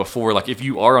talked about before. Like if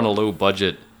you are on a low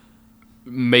budget,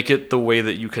 make it the way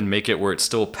that you can make it where it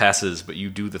still passes, but you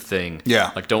do the thing.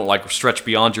 Yeah. Like don't like stretch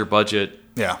beyond your budget.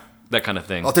 Yeah. That kind of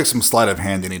thing. I'll take some sleight of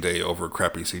hand any day over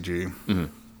crappy CG.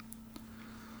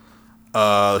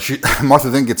 Martha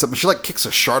then gets up and she like kicks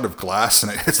a shard of glass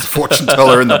and it hits the fortune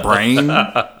teller in the brain.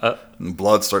 And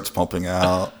blood starts pumping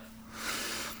out.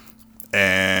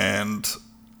 And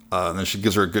then she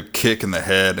gives her a good kick in the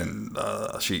head and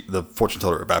the fortune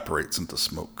teller evaporates into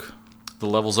smoke. The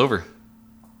level's over.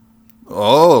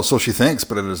 Oh, so she thinks,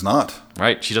 but it is not.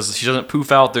 Right. She doesn't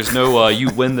poof out. There's no you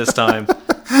win this time.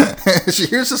 She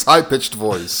hears this high-pitched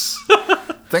voice.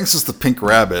 Thinks it's the Pink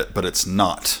Rabbit, but it's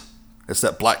not. It's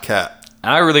that black cat.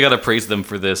 And I really got to praise them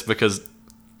for this because,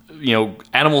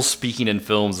 animals speaking in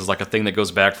films is like a thing that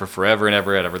goes back for forever and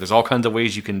ever and ever. There's all kinds of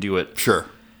ways you can do it. Sure.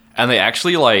 And they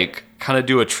actually like kind of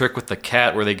do a trick with the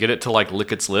cat where they get it to like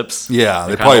lick its lips. Yeah,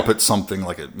 they probably put something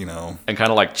like it, and kind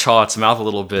of like chaw its mouth a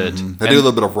little bit. They do a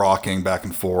little bit of rocking back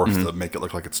and forth to make it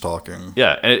look like it's talking.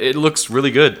 Yeah, and it looks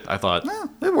really good, I thought. Yeah,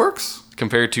 it works.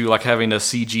 Compared to like having a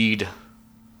CG'd,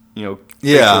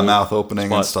 mouth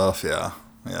opening and stuff. Yeah.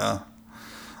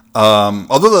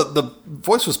 Although the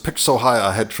voice was pitched so high,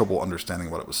 I had trouble understanding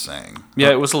what it was saying. Yeah,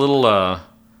 it was a little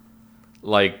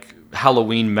like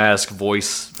Halloween mask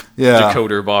voice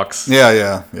decoder box.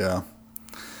 Yeah.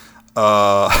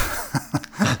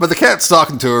 But the cat's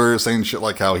talking to her, saying shit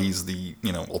like how he's the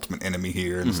ultimate enemy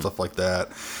here and stuff like that.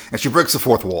 And she breaks the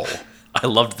fourth wall. I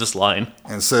loved this line.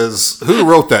 And says, who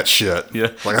wrote that shit?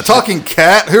 Yeah. Like, a talking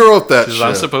cat? Who wrote that shit?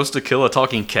 I'm supposed to kill a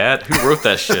talking cat? Who wrote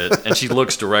that shit? And she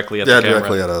looks directly at the camera. Yeah,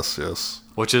 directly at us, yes.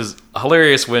 Which is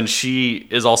hilarious when she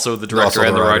is also the director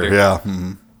and the writer. Yeah.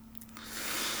 Mm-hmm.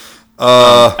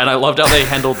 And I loved how they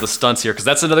handled the stunts here, because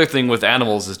that's another thing with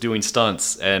animals is doing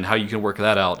stunts and how you can work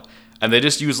that out. And they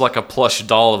just use like a plush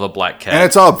doll of a black cat. And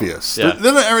it's obvious. Yeah.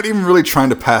 They're not even really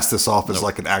trying to pass this off as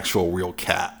like an actual real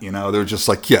cat. You know, they're just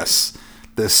like, yes,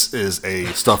 this is a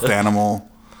stuffed animal.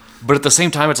 But at the same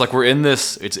time, it's like we're in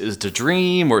this, it's a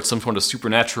dream or it's some sort of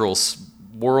supernatural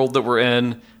world that we're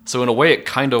in. So in a way, it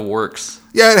kind of works.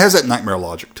 Yeah, it has that nightmare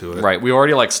logic to it. Right. We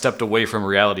already like stepped away from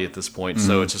reality at this point. Mm-hmm.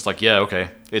 So it's just like, yeah, okay.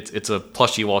 It's a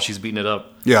plushie while she's beating it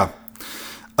up. Yeah.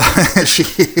 She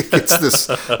gets this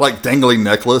like dangly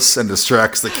necklace and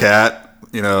distracts the cat,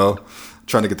 you know,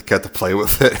 trying to get the cat to play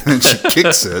with it. And then she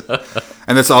kicks it.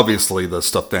 And it's obviously the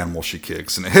stuffed animal she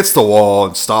kicks. And it hits the wall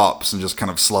and stops and just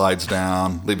kind of slides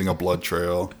down, leaving a blood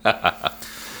trail. And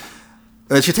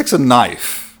then she takes a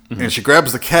knife and she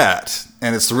grabs the cat.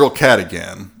 And it's the real cat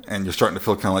again. And you're starting to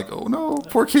feel kind of like, oh no,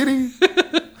 poor kitty.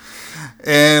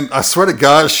 And I swear to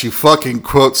God, she fucking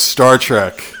quotes Star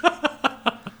Trek.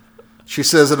 She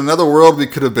says, in another world, we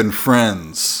could have been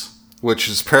friends, which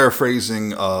is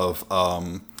paraphrasing of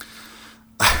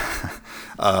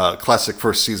classic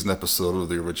first season episode of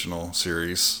the original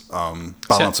series,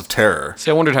 Balance of Terror. See,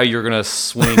 I wondered how you were going to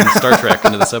swing Star Trek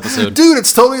into this episode. Dude,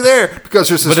 it's totally there. Because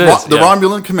there's this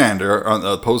Romulan commander on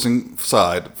the opposing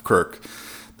side of Kirk.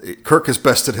 Kirk has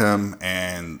bested him,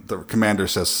 and the commander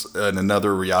says, in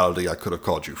another reality, I could have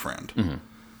called you friend. Mm-hmm.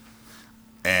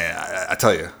 And I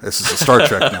tell you, this is a Star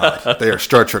Trek nod. They are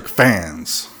Star Trek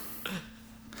fans.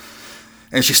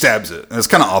 And she stabs it. And it's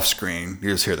kind of off screen.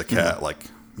 You just hear the cat, like,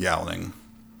 yowling.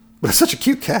 But it's such a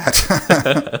cute cat.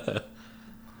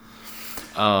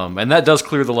 And that does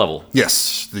clear the level.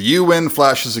 Yes. The UN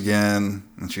flashes again,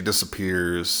 and she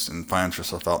disappears and finds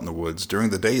herself out in the woods during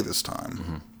the day this time.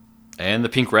 Mm-hmm. And the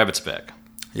pink rabbit's back.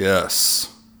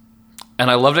 Yes.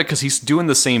 And I loved it because he's doing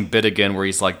the same bit again where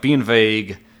he's, like, being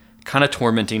vague, kind of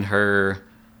tormenting her,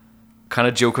 kind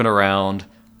of joking around,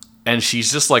 and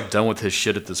she's just like done with his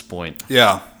shit at this point.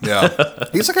 Yeah.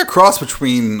 He's like a cross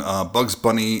between Bugs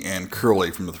Bunny and Curly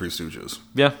from the Three Stooges.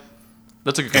 Yeah,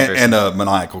 that's a good comparison. And a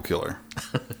maniacal killer.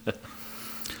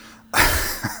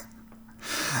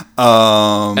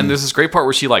 And there's this great part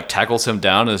where she like tackles him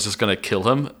down and is just going to kill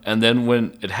him, and then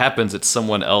when it happens, it's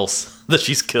someone else that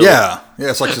she's killed. Yeah,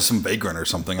 it's like just some vagrant or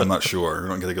something. I'm not sure. We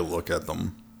don't get a good look at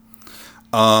them.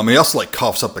 He also like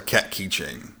coughs up a cat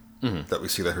keychain that we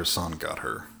see that her son got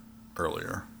her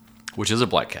earlier, which is a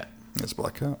black cat. It's a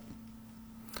black cat.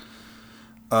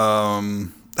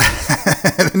 And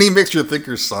then he makes you think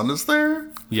her son is there.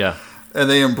 Yeah, and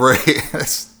they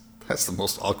embrace. That's the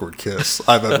most awkward kiss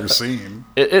I've ever seen.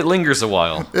 It lingers a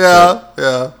while.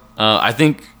 Yeah. I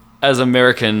think as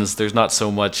Americans, there's not so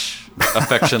much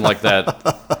affection like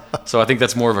that. So I think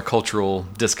that's more of a cultural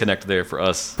disconnect there for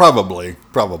us. Probably.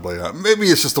 Maybe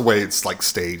it's just the way it's like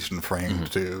staged and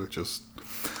framed too. Just,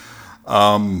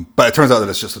 but it turns out that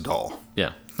it's just a doll.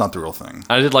 Yeah, it's not the real thing.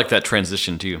 I did like that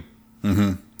transition too.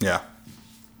 Mm-hmm. Yeah.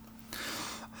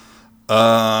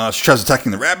 She tries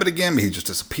attacking the rabbit again, but he just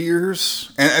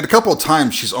disappears. And a couple of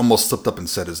times, she's almost slipped up and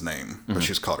said his name, but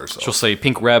she's caught herself. She'll say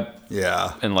 "pink rabbit,"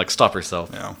 and like stop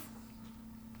herself. Yeah.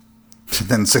 And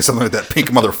then say something like that pink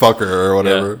motherfucker or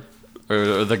whatever. Yeah.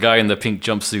 Or the guy in the pink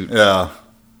jumpsuit. Yeah.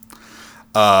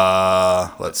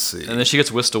 Let's see. And then she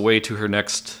gets whisked away to her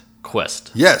next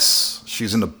quest. Yes.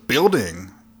 She's in a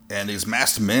building, and these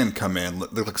masked men come in.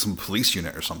 Look like some police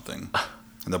unit or something.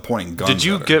 And they're pointing guns Did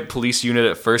you at her. get police unit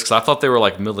at first? Because I thought they were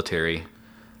like military.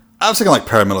 I was thinking like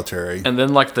paramilitary. And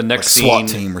then like the next like scene,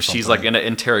 SWAT team or something. She's like in an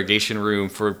interrogation room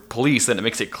for police, and it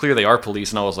makes it clear they are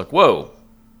police. And I was like, whoa.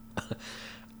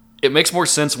 It makes more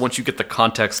sense once you get the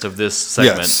context of this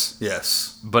segment.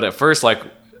 Yes. But at first, like,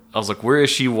 I was like, where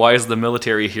is she? Why is the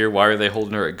military here? Why are they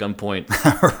holding her at gunpoint?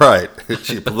 Right. Is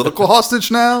she a political hostage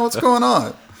now? What's going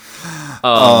on?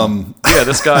 Yeah,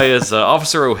 this guy is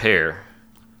Officer O'Hare.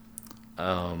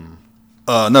 No,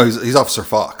 he's Officer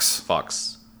Fox.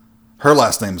 Fox. Her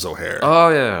last name's O'Hare. Oh,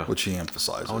 yeah. Which he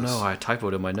emphasizes. Oh, no, I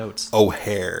typoed in my notes.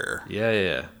 O'Hare.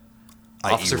 Yeah.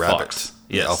 Officer Fox.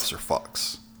 Yes. Yeah, Officer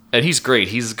Fox. And he's great.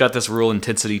 He's got this real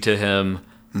intensity to him.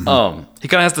 Mm-hmm. He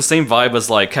kind of has the same vibe as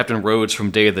like Captain Rhodes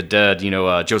from Day of the Dead,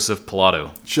 Joseph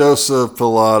Pilato.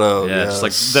 Yeah, yes. Just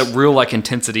like that real like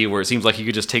intensity where it seems like he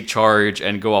could just take charge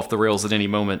and go off the rails at any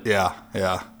moment. Yeah.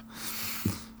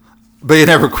 But he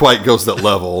never quite goes to that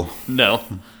level. No.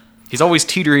 He's always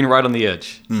teetering right on the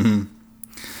edge. Mm-hmm.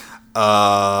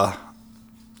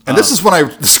 And And this is when I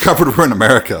discovered we're in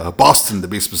America, Boston to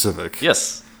be specific.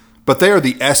 Yes. But they are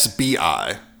the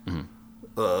SBI,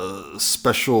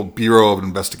 Special Bureau of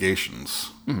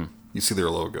Investigations. Mm-hmm. You see their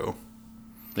logo.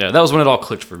 Yeah, that was when it all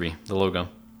clicked for me, the logo.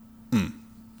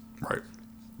 Right.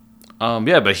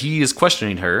 But he is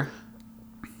questioning her.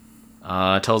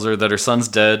 Tells her that her son's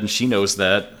dead, and she knows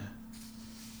that.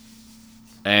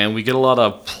 And we get a lot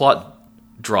of plot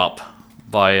drop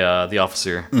by the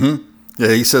officer. Mm-hmm.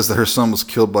 Yeah, he says that her son was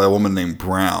killed by a woman named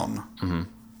Brown. Mm-hmm.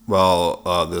 Well,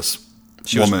 this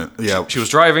woman... She was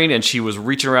driving, and she was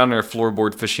reaching around her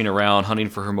floorboard, fishing around, hunting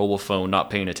for her mobile phone, not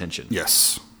paying attention.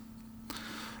 Yes.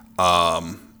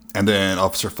 And then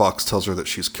Officer Fox tells her that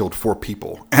she's killed 4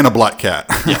 people and a black cat.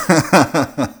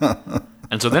 Yeah.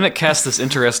 And so then it casts this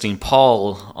interesting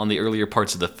pall on the earlier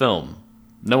parts of the film,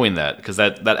 knowing that, because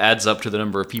that adds up to the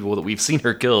number of people that we've seen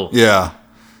her kill. Yeah.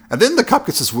 And then the cop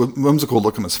gets this whimsical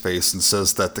look on his face and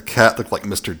says that the cat looked like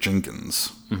Mr.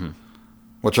 Jenkins,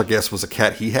 which I guess was a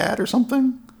cat he had or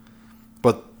something.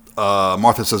 But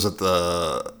Martha says that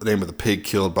the name of the pig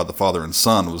killed by the father and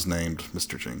son was named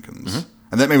Mr. Jenkins. Mm-hmm.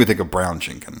 And that made me think of Brown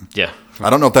Jenkin. Yeah. I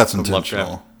don't know if that's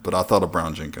intentional, but I thought of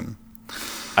Brown Jenkin.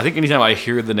 I think anytime I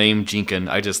hear the name Jenkin,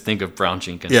 I just think of Brown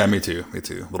Jenkin. Yeah, me too.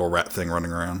 Little rat thing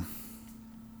running around.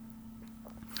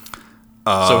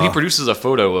 So he produces a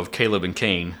photo of Caleb and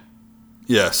Kane.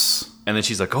 Yes. And then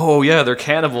she's like, oh yeah, they're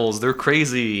cannibals, they're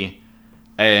crazy.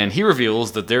 And he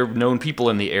reveals that they're known people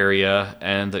in the area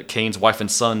and that Kane's wife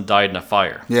and son died in a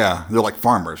fire. Yeah, they're like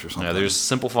farmers or something. Yeah, they're just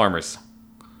simple farmers.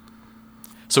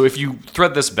 So if you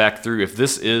thread this back through, if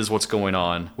this is what's going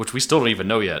on, which we still don't even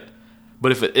know yet,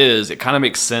 but if it is, it kind of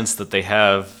makes sense that they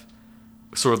have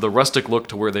sort of the rustic look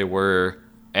to where they were,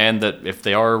 and that if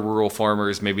they are rural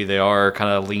farmers, maybe they are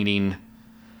kind of leaning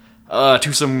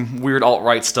to some weird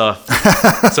alt-right stuff.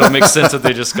 So it makes sense that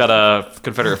they just got a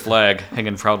Confederate flag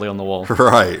hanging proudly on the wall.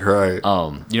 Right.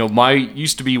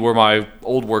 Used to be where my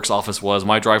old works office was.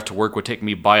 My drive to work would take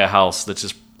me by a house that's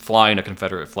just flying a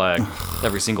Confederate flag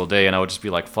every single day, and I would just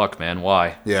be like, fuck, man,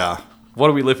 why? Yeah. Why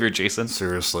do we live here, Jason?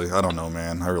 Seriously, I don't know,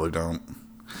 man. I really don't.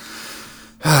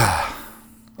 Oh,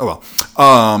 well.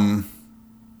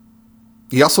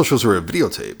 He also shows her a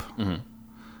videotape. Mm-hmm.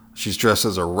 She's dressed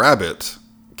as a rabbit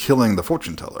killing the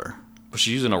fortune teller. But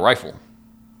she's using a rifle.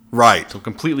 Right. So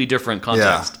completely different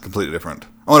context. Yeah, completely different.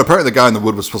 Oh, and apparently the guy in the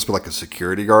wood was supposed to be like a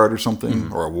security guard or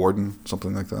something, or a warden,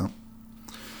 something like that.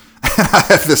 I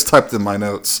have this typed in my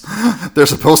notes. They're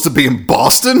supposed to be in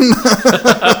Boston?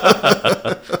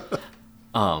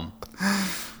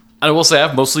 I will say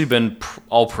I've mostly been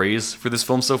all praise for this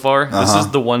film so far. This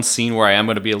is the one scene where I am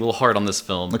going to be a little hard on this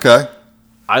film. Okay.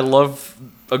 I love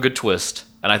a good twist,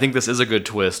 and I think this is a good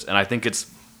twist, and I think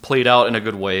it's played out in a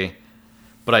good way.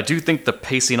 But I do think the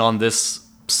pacing on this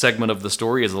segment of the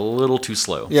story is a little too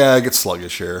slow. Yeah, it gets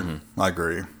sluggish here. Mm-hmm. I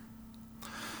agree.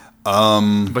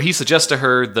 But he suggests to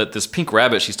her that this pink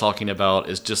rabbit she's talking about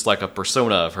is just like a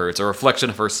persona of her. It's a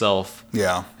reflection of herself.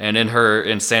 Yeah. And in her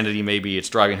insanity, maybe it's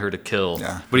driving her to kill.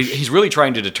 Yeah. But he's really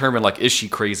trying to determine, like, is she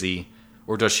crazy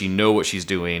or does she know what she's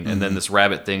doing? And then this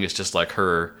rabbit thing is just like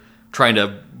her trying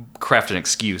to craft an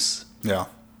excuse. Yeah.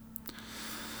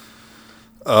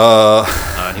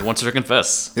 And he wants her to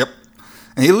confess. Yep.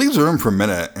 And he leaves the room for a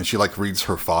minute, and she, like, reads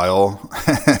her file.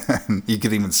 And you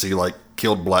can even see, like,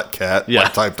 killed black cat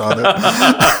like, typed on it.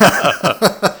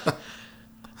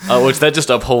 Which that just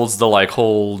upholds the, like,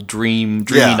 whole dreamy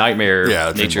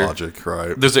nightmare nature. Logic,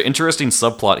 right. There's an interesting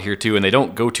subplot here, too, and they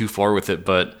don't go too far with it,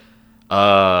 but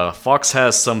Fox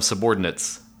has some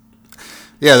subordinates.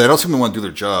 Yeah, they don't seem to want to do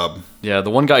their job. Yeah,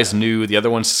 the one guy's new, the other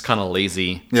one's just kind of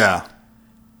lazy. Yeah.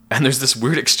 And there's this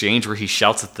weird exchange where he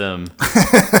shouts at them.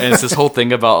 And it's this whole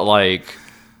thing about, like,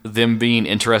 them being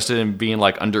interested in being,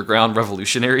 like, underground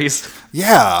revolutionaries.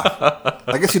 Yeah.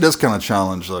 I guess he does kind of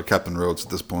challenge Captain Rhodes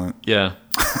at this point. Yeah.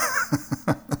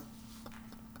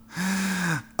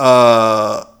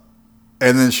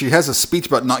 And then she has a speech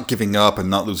about not giving up and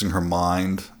not losing her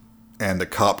mind. And the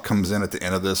cop comes in at the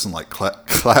end of this and, like,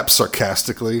 claps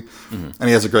sarcastically. Mm-hmm. And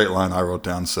he has a great line I wrote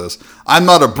down, says, "I'm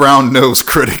not a brown-nosed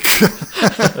critic."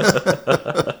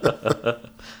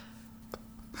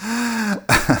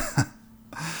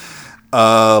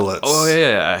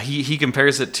 He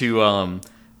compares it to,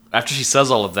 after she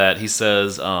says all of that, he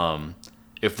says,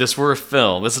 if this were a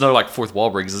film, this is another, like, fourth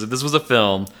wall break. He says, if this was a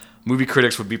film, movie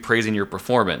critics would be praising your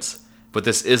performance. But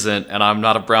this isn't, and I'm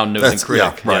not a brown-nosing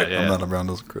critic. Yeah, right. I'm not a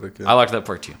brown-nosing critic. Yeah. I like that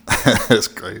part, too. It's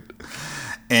great.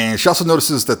 And she also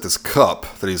notices that this cup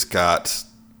that he's got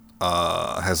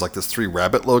has, like, this 3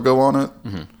 rabbit logo on it,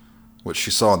 which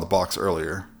she saw in the box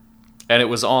earlier. And it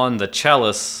was on the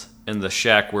chalice in the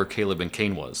shack where Caleb and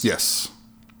Kane was. Yes.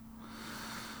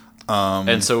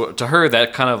 And so to her,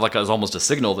 that kind of like is almost a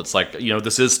signal that's like,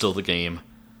 this is still the game.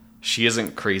 She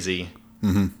isn't crazy.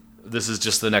 Mm-hmm. This is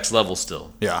just the next level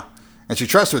still. Yeah. And she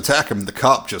tries to attack him. The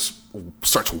cop just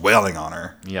starts wailing on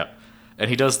her. Yeah. And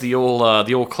he does the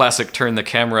old classic turn the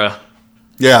camera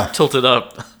tilt it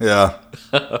up. Yeah.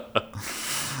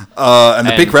 And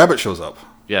the pink rabbit shows up.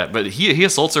 Yeah, but he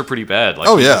assaults her pretty bad.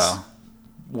 Like, he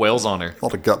wails on her. A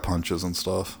lot of gut punches and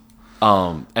stuff.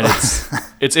 And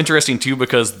it's interesting too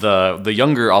because the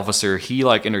younger officer, he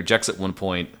like interjects at one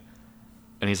point,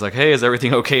 and he's like, "Hey, is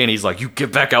everything okay?" And he's like, "You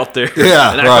get back out there,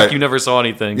 and act like you never saw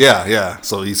anything." Yeah.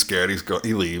 So he's scared.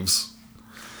 He leaves.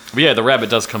 But yeah, the rabbit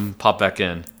does pop back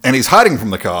in, and he's hiding from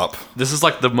the cop. This is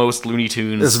like the most Looney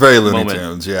Tunes. It's very Looney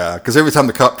Tunes, yeah. Because every time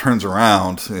the cop turns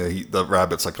around, the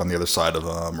rabbit's like on the other side of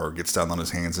him, or gets down on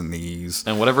his hands and knees.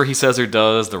 And whatever he says or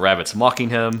does, the rabbit's mocking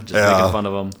him, just making fun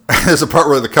of him. There's a part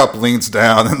where the cop leans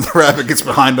down, and the rabbit gets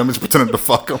behind him, and is pretending to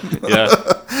fuck him. Yeah,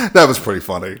 that was pretty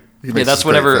funny. That's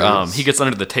whenever he gets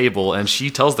under the table, and she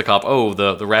tells the cop, "Oh,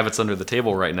 the rabbit's under the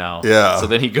table right now." Yeah. So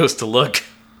then he goes to look.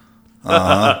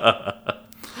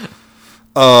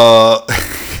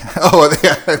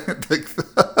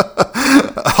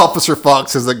 Officer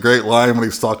Fox has that great line when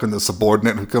he's talking to the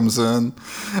subordinate who comes in,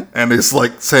 and he's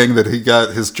like saying that he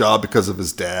got his job because of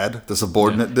his dad. The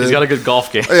subordinate did. He's got a good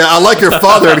golf game. Yeah, I like your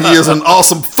father, and he is an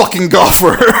awesome fucking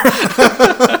golfer.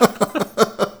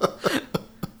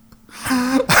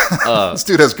 This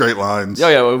dude has great lines.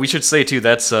 Yeah. Well, we should say too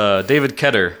that's David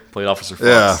Ketter played Officer Fox.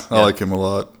 Yeah, I like him a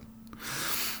lot.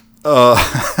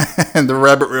 And the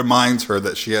rabbit reminds her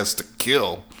that she has to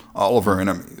kill all of her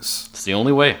enemies. It's the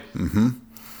only way. Mm-hmm.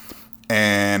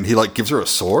 And he gives her a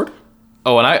sword.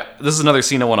 Oh, and this is another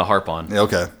scene I want to harp on. Yeah,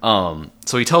 okay.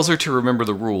 So he tells her to remember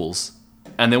the rules,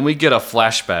 and then we get a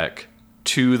flashback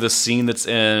to the scene that's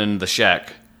in the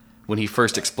shack when he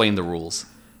first explained the rules,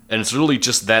 and it's literally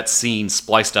just that scene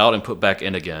spliced out and put back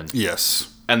in again. Yes.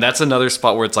 And that's another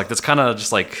spot where it's like, that's kind of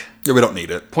just like... Yeah, we don't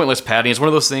need it. Pointless padding. It's one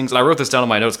of those things, and I wrote this down in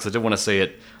my notes because I didn't want to say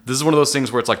it. This is one of those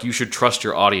things where it's like, you should trust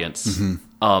your audience.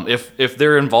 Mm-hmm. If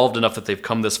they're involved enough that they've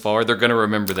come this far, they're going to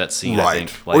remember that scene, right. I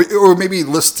think. Or maybe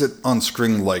list it on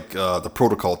screen like the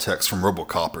protocol text from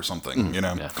RoboCop or something,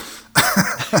 Yeah.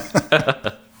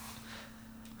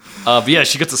 But yeah,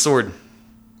 she gets a sword.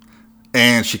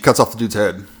 And she cuts off the dude's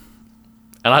head.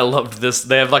 And I loved this.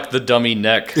 They have the dummy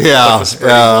neck. Yeah.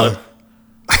 Blood.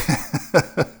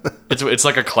 It's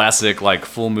like a classic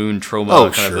full moon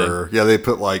trauma kind of thing. Yeah, they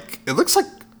put it looks like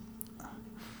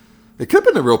it could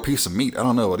have been a real piece of meat. I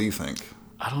don't know. What do you think?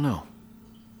 I don't know.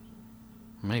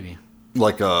 Maybe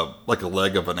like a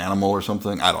leg of an animal or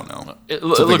something. I don't know. It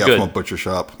looked good from a butcher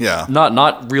shop. Yeah,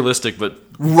 not realistic,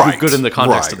 but good in the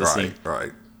context of the scene.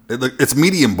 Right. It's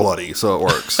medium bloody, so it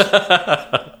works.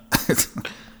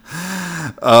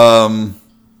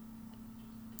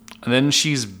 And then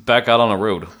she's back out on the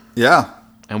road. Yeah.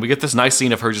 And we get this nice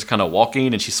scene of her just kind of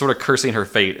walking, and she's sort of cursing her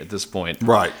fate at this point.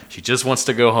 Right. She just wants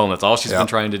to go home. That's all she's been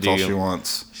trying to do. That's all she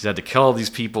wants. She's had to kill all these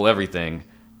people, everything.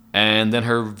 And then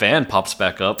her van pops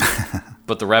back up,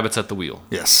 but the rabbit's at the wheel.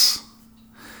 Yes.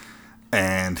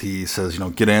 And he says,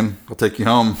 get in. We'll take you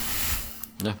home.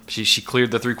 Yeah. She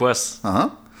cleared the 3 quests. Uh-huh.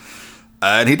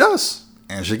 And he does.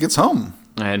 And she gets home.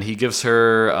 And he gives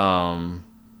her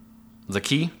the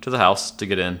key to the house to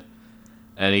get in.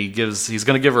 And he's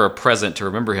going to give her a present to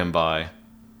remember him by.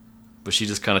 But she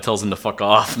just kind of tells him to fuck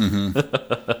off. Mm-hmm.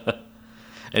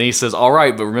 And he says, all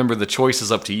right, but remember the choice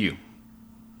is up to you.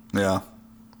 Yeah.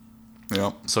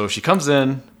 Yep. So she comes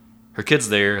in, her kid's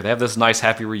there, they have this nice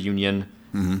happy reunion.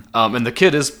 Mm-hmm. And the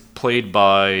kid is played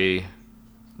by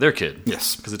their kid.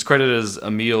 Yes. Because it's credited as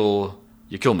Emil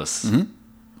Yakilmas. Mm-hmm.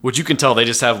 Which you can tell they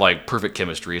just have perfect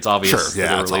chemistry. It's obvious that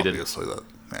they're related. Obviously that.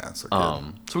 Yeah, it's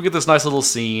so we get this nice little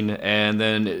scene, and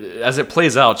then as it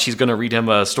plays out, she's going to read him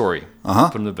a story.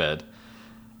 Put him to bed.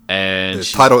 And the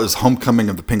title is Homecoming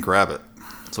of the Pink Rabbit.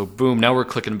 So boom, now we're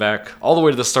clicking back all the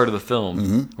way to the start of the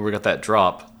film, where we got that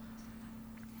drop.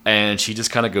 And she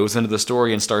just kind of goes into the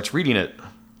story and starts reading it,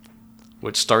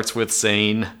 which starts with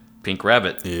saying Pink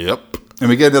Rabbit. Yep. And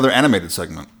we get another animated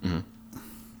segment.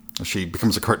 Mm-hmm. She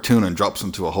becomes a cartoon and drops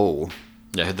into a hole.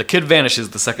 Yeah, the kid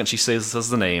vanishes the second she says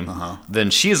the name.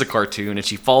 Then she is a cartoon, and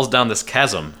she falls down this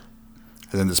chasm.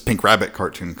 And then this Pink Rabbit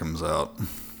cartoon comes out.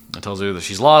 It tells her that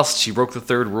she's lost, she broke the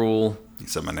 3rd rule. He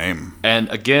said my name. And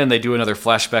again, they do another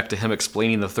flashback to him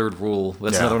explaining the 3rd rule.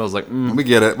 That's another one I was like, We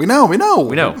get it. We know.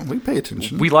 We pay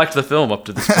attention. We liked the film up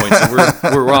to this point, so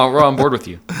we're on board with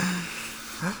you.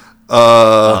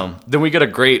 Then we get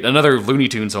another Looney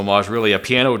Tunes homage, really. A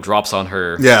piano drops on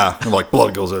her. Yeah, and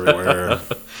blood goes everywhere.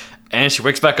 And she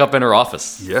wakes back up in her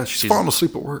office. Yeah, she's falling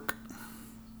asleep at work.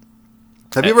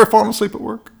 Have you ever fallen asleep at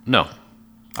work? No.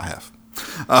 I have.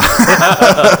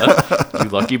 You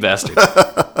lucky bastard.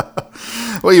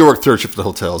 Well, you work third shift at the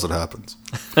hotels, it happens.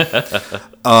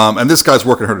 And this guy's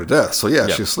working her to death, so yeah,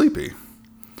 she's sleepy.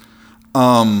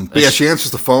 But yeah, she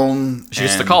answers the phone. She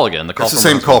gets the call again. The call it's the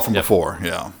same call from before,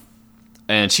 yeah.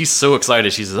 And she's so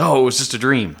excited. She says, "Oh, it was just a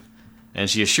dream." And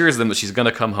she assures them that she's going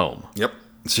to come home. Yep.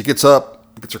 She gets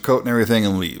up, gets her coat and everything,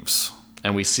 and leaves.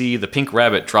 And we see the pink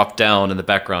rabbit drop down in the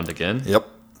background again. Yep.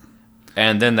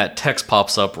 And then that text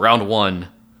pops up, round 1.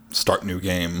 Start new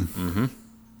game. Mm-hmm.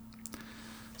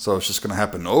 So it's just going to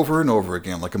happen over and over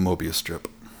again like a Mobius strip.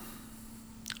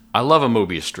 I love a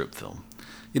Mobius strip film.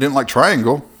 You didn't like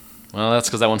Triangle. Well, that's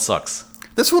because that one sucks.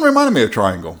 This one reminded me of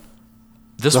Triangle.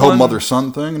 The whole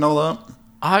mother-son thing and all that.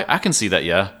 I can see that,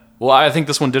 yeah. Well, I think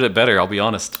this one did it better, I'll be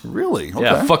honest. Really? Okay.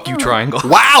 Yeah, fuck you, Triangle.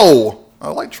 Wow! I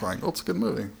like Triangle. It's a good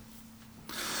movie.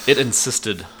 It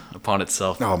insisted upon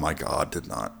itself. Oh my god, did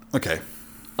not. Okay.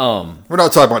 We're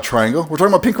not talking about Triangle. We're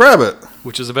talking about Pink Rabbit.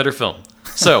 Which is a better film.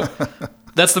 So,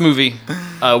 that's the movie.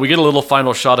 We get a little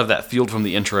final shot of that field from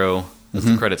the intro as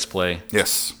the credits play.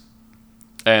 Yes.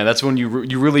 And that's when you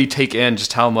really take in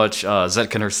just how much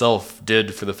Zetkin herself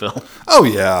did for the film. Oh,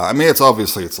 yeah. I mean, it's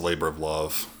a labor of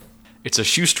love. It's a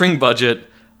shoestring budget.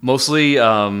 Mostly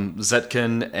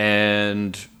Zetkin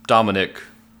and Dominic,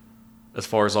 as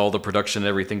far as all the production and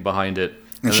everything behind it.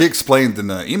 And she explained in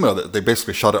the email that they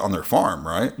basically shot it on their farm,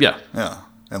 right? Yeah. Yeah.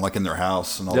 And like in their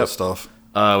house and all that stuff.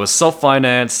 It was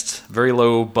self-financed, very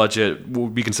low budget,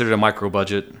 would be considered a micro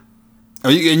budget.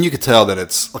 And you could tell that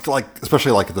it's like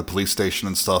especially like at the police station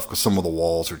and stuff, because some of the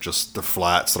walls are just the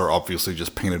flats that are obviously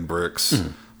just painted bricks.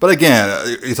 Mm. But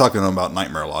again, you're talking about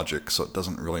nightmare logic, so it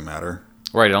doesn't really matter.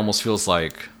 Right, it almost feels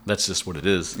like that's just what it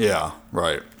is. Yeah,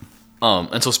 right.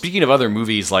 And so speaking of other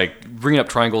movies, like bringing up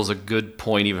Triangle is a good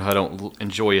point, even if I don't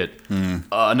enjoy it. Mm.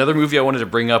 Another movie I wanted to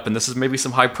bring up, and this is maybe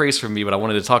some high praise from me, but I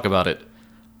wanted to talk about it.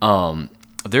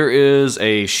 There is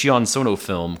a Shion Sono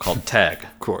film called Tag.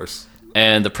 Of course.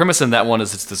 And the premise in that one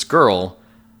is it's this girl,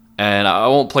 and I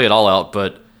won't play it all out,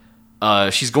 but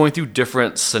she's going through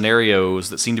different scenarios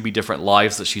that seem to be different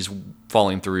lives that she's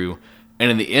falling through.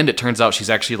 And in the end, it turns out she's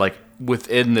actually like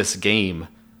within this game.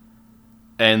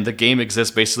 And the game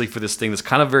exists basically for this thing that's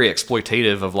kind of very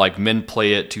exploitative of like men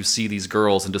play it to see these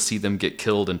girls and to see them get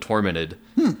killed and tormented.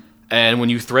 And when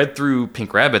you thread through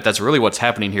Pink Rabbit, that's really what's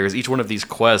happening here is each one of these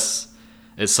quests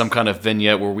is some kind of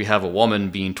vignette where we have a woman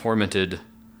being tormented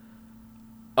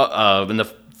in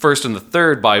the first and the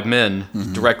third by men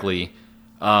directly.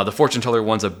 The fortune teller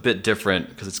one's a bit different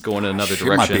because it's going in another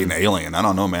direction. She might be an alien. I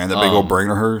don't know, man. That big old brain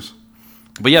of hers.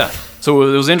 But yeah, so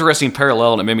it was an interesting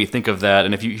parallel, and it made me think of that.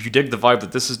 And if you dig the vibe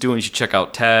that this is doing, you should check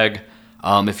out Tag.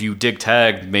 If you dig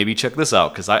Tag, maybe check this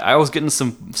out, because I was getting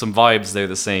some vibes there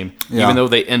the same, even though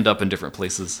they end up in different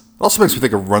places. It also makes me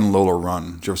think of Run, Lola,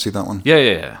 Run. Did you ever see that one?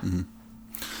 Yeah. Mm-hmm.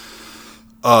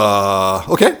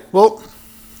 Okay, well.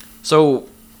 So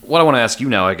what I want to ask you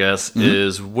now, I guess,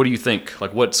 is what do you think?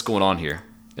 Like, what's going on here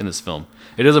in this film?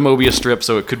 It is a Mobius strip,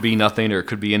 so it could be nothing or it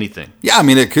could be anything. Yeah, I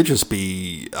mean, it could just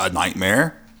be a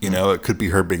nightmare. You know, it could be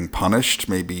her being punished.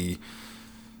 Maybe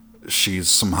she's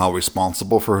somehow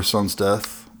responsible for her son's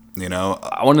death. You know,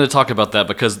 I wanted to talk about that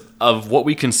because of what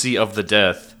we can see of the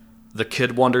death. The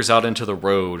kid wanders out into the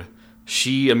road.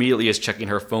 She immediately is checking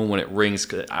her phone when it rings.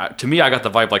 To me, I got the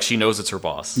vibe like she knows it's her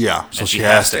boss. Yeah, so she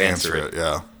has to answer it.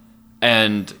 Yeah.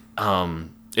 And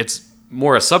it's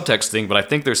more a subtext thing, but I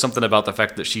think there's something about the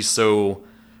fact that she's so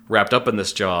wrapped up in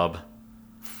this job.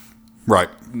 Right.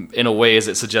 In a way, is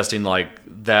it suggesting like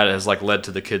that has like led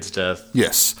to the kid's death?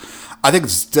 Yes. I think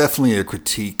it's definitely a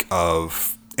critique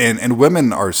of, and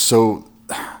women are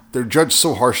they're judged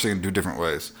so harshly in two different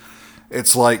ways.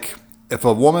 It's like if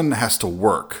a woman has to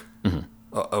work,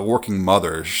 a working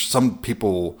mother, some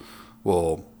people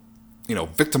will,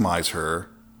 victimize her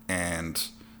and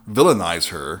villainize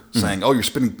her, saying, "Oh,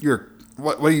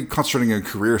 what are you concentrating on your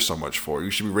career so much for? You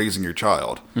should be raising your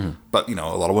child." But a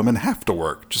lot of women have to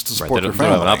work just to support their family. They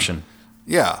don't have an option.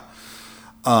 Yeah,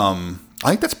 I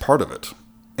think that's part of it,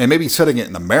 and maybe setting it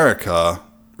in America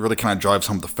really kind of drives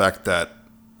home the fact that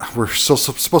we're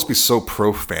supposed to be so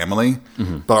pro-family,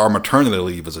 but our maternity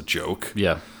leave is a joke.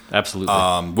 Yeah, absolutely.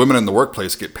 Women in the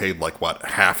workplace get paid like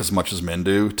half as much as men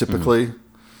do typically.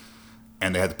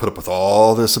 And they had to put up with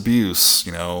all this abuse,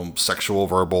 sexual,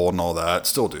 verbal, and all that.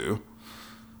 Still do.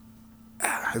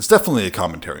 It's definitely a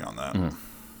commentary on that.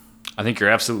 I think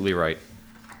you're absolutely right.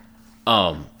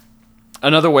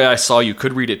 Another way I saw you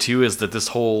could read it too is that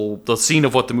the scene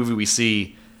of what the movie we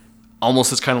see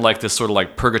almost is kind of like this sort of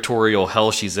like purgatorial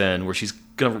hell she's in, where she's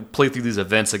going to play through these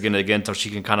events again and again until she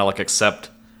can kind of like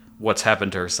accept what's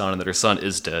happened to her son and that her son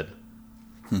is dead.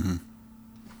 Mm-hmm.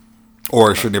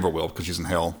 Or she never will because she's in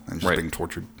hell and she's being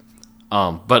tortured.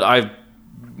 But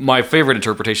my favorite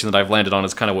interpretation that I've landed on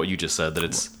is kind of what you just said, that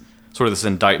it's sort of this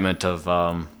indictment of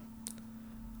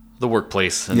the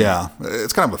workplace. And, yeah,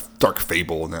 it's kind of a dark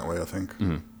fable in that way, I think.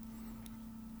 Mm-hmm.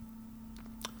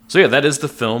 So yeah, that is the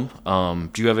film.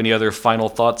 Do you have any other final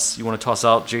thoughts you want to toss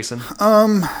out, Jason?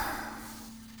 Well,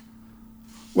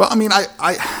 I mean,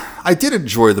 I did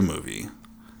enjoy the movie.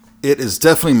 It is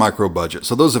definitely micro budget.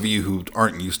 So those of you who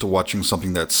aren't used to watching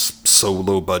something that's so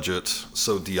low budget,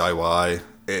 so DIY,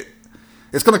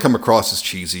 it's going to come across as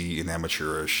cheesy and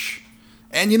amateurish.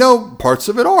 And, parts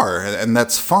of it are, and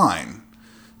that's fine.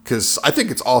 Because I think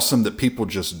it's awesome that people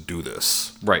just do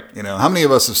this. Right. How many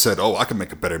of us have said, I can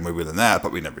make a better movie than that,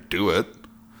 but we never do it.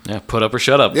 Yeah, put up or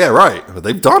shut up. Yeah, right. But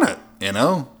they've done it,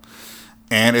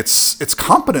 And it's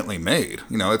competently made.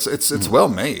 It's well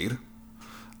made.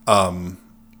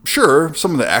 Sure,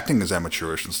 some of the acting is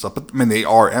amateurish and stuff, but I mean they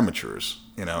are amateurs,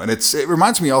 and it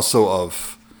reminds me also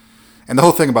of, and the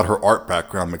whole thing about her art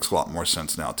background makes a lot more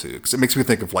sense now too, because it makes me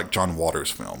think of like John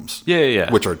Waters films,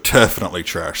 which are definitely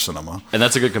trash cinema, and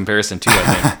that's a good comparison too,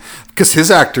 I think, because his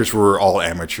actors were all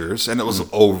amateurs, and it was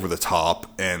over the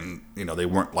top, and they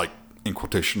weren't like in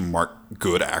quotation mark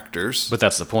good actors, but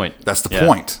that's the point. That's the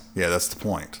point. Yeah, that's the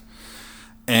point.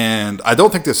 And I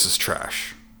don't think this is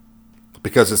trash.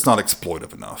 Because it's not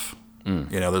exploitive enough.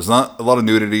 There's not a lot of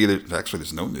nudity.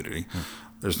 There's no nudity.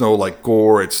 There's no like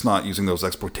gore. It's not using those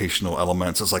exploitational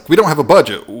elements. It's like, we don't have a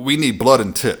budget. We need blood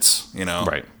and tits,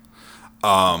 Right.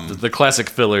 The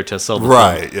classic filler to sell the film.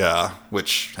 Right, yeah.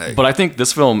 Which, hey. But I think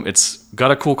this film, it's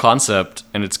got a cool concept,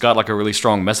 and it's got like a really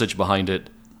strong message behind it.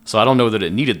 So I don't know that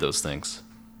it needed those things.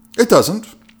 It doesn't.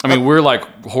 I mean, we're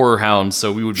like horror hounds,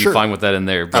 so we would be fine with that in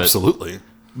there. But absolutely.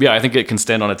 Yeah, I think it can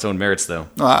stand on its own merits, though.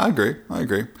 No, I agree.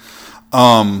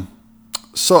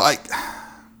 So I'm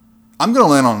going to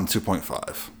land on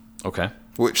 2.5. Okay.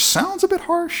 Which sounds a bit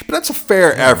harsh, but that's a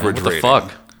fair average rating.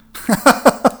 What the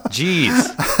fuck? Jeez.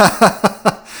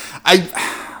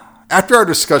 After our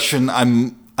discussion,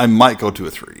 I might go to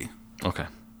a 3. Okay.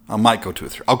 I might go to a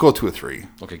 3. I'll go to a 3.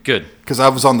 Okay, good. Because I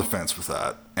was on the fence with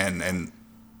that, and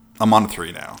I'm on a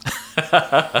 3 now.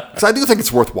 Because I do think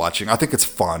it's worth watching. I think it's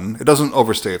fun. It doesn't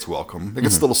overstay its welcome. It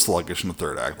gets a little sluggish in the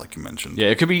third act, like you mentioned. Yeah,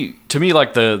 it could be, to me,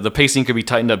 like the pacing could be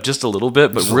tightened up just a little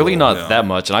bit, but really not that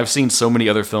much. And I've seen so many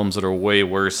other films that are way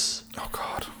worse. Oh,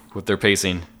 God. With their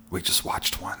pacing. We just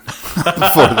watched one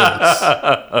before this.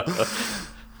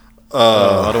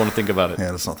 I don't want to think about it.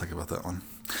 Yeah, let's not think about that one.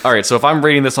 All right, so if I'm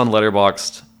rating this on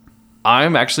Letterboxd,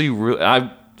 I'm actually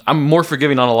I'm more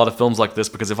forgiving on a lot of films like this,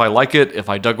 because if I like it, if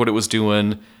I dug what it was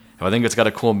doing, if I think it's got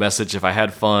a cool message, if I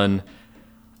had fun,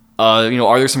 are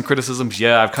there some criticisms?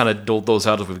 Yeah, I've kind of doled those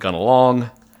out as we've gone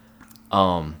along.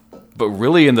 But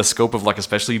really in the scope of like,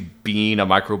 especially being a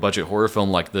micro-budget horror film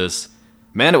like this,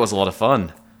 man, it was a lot of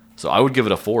fun. So I would give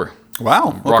it a 4.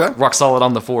 Wow. Okay. Rock solid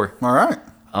on the 4. All right.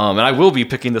 And I will be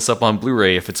picking this up on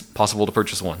Blu-ray if it's possible to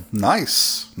purchase one.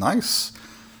 Nice.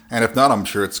 And if not, I'm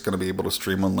sure it's going to be able to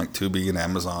stream on like Tubi and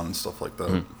Amazon and stuff like that.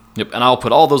 Mm-hmm. Yep, and I'll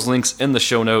put all those links in the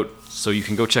show note so you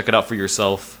can go check it out for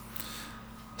yourself.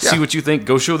 See what you think.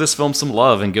 Go show this film some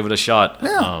love and give it a shot.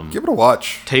 Yeah, give it a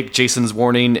watch. Take Jason's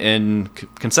warning in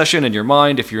concession in your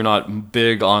mind if you're not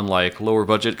big on like lower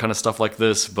budget kind of stuff like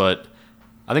this, but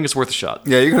I think it's worth a shot.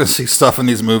 Yeah, you're going to see stuff in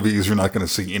these movies you're not going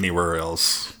to see anywhere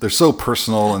else. They're so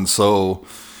personal and so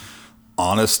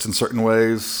honest in certain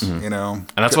ways, And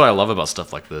that's what I love about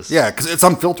stuff like this. Yeah, because it's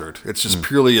unfiltered. It's just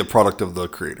purely a product of the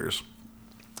creators.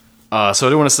 So I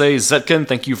do want to say, Zetkin,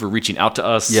 thank you for reaching out to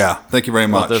us. Yeah, thank you very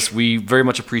much. This. We very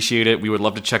much appreciate it. We would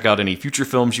love to check out any future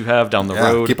films you have down the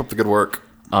road. Keep up the good work.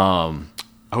 I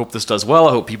hope this does well.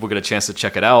 I hope people get a chance to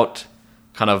check it out,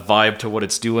 kind of vibe to what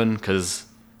it's doing, because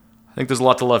I think there's a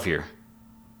lot to love here.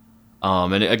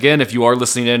 And again, if you are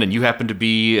listening in and you happen to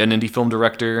be an indie film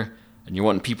director and you're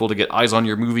wanting people to get eyes on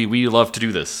your movie, we love to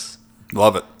do this.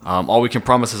 Love it. All we can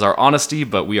promise is our honesty,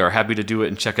 but we are happy to do it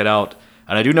and check it out.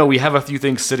 And I do know we have a few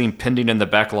things sitting pending in the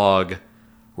backlog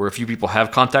where a few people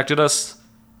have contacted us,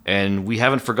 and we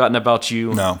haven't forgotten about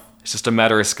you. No. It's just a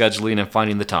matter of scheduling and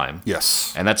finding the time.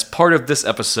 Yes. And that's part of this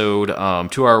episode.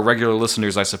 To our regular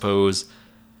listeners, I suppose,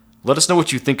 let us know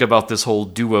what you think about this whole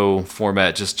duo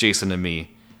format, just Jason and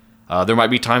me. There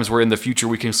might be times where in the future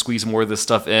we can squeeze more of this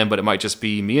stuff in, but it might just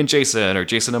be me and Jason, or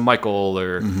Jason and Michael,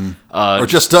 or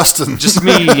just Dustin. Just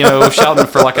me, shouting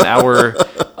for like an hour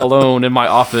alone in my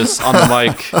office on the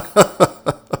mic.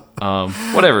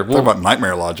 Whatever. Talk about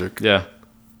nightmare logic. Yeah.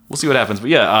 We'll see what happens. But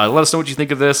yeah, let us know what you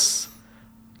think of this.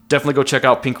 Definitely go check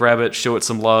out Pink Rabbit. Show it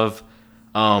some love.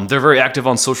 They're very active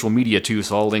on social media too,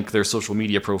 so I'll link their social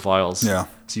media profiles. Yeah.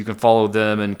 So you can follow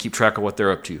them and keep track of what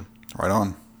they're up to. Right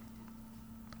on.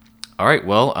 All right,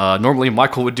 well, normally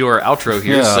Michael would do our outro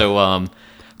here, so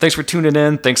thanks for tuning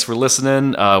in. Thanks for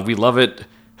listening. We love it.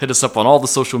 Hit us up on all the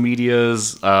social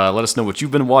medias. Let us know what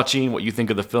you've been watching, what you think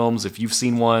of the films, if you've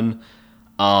seen one.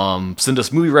 Send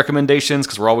us movie recommendations,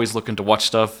 because we're always looking to watch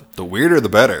stuff. The weirder, the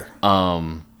better.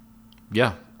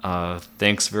 Yeah.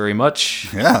 Thanks very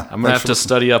much. Yeah. I'm going to have to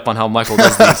study up on how Michael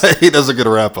does these. He does a good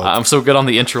wrap up. I'm so good on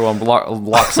the intro. I'm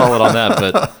lock solid on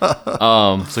that.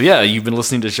 But so yeah, you've been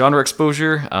listening to Genre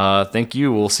Exposure. Thank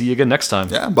you. We'll see you again next time.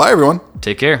 Yeah. Bye, everyone.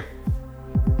 Take care.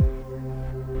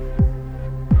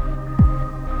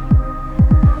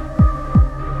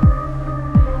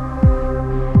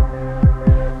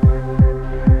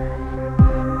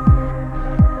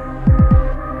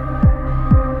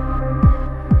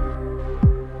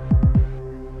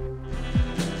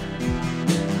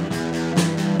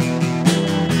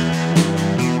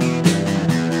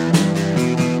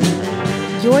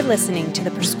 You're listening to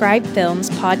the Prescribed Films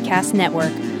Podcast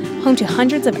Network, home to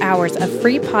hundreds of hours of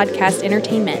free podcast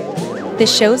entertainment. The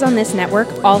shows on this network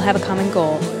all have a common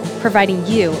goal, providing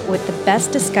you with the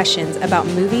best discussions about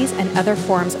movies and other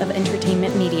forms of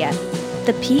entertainment media.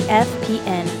 The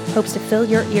PFPN hopes to fill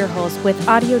your earholes with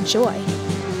audio joy.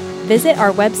 Visit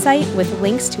our website with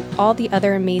links to all the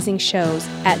other amazing shows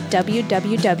at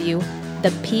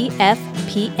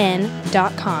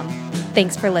www.thepfpn.com.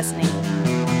 Thanks for listening.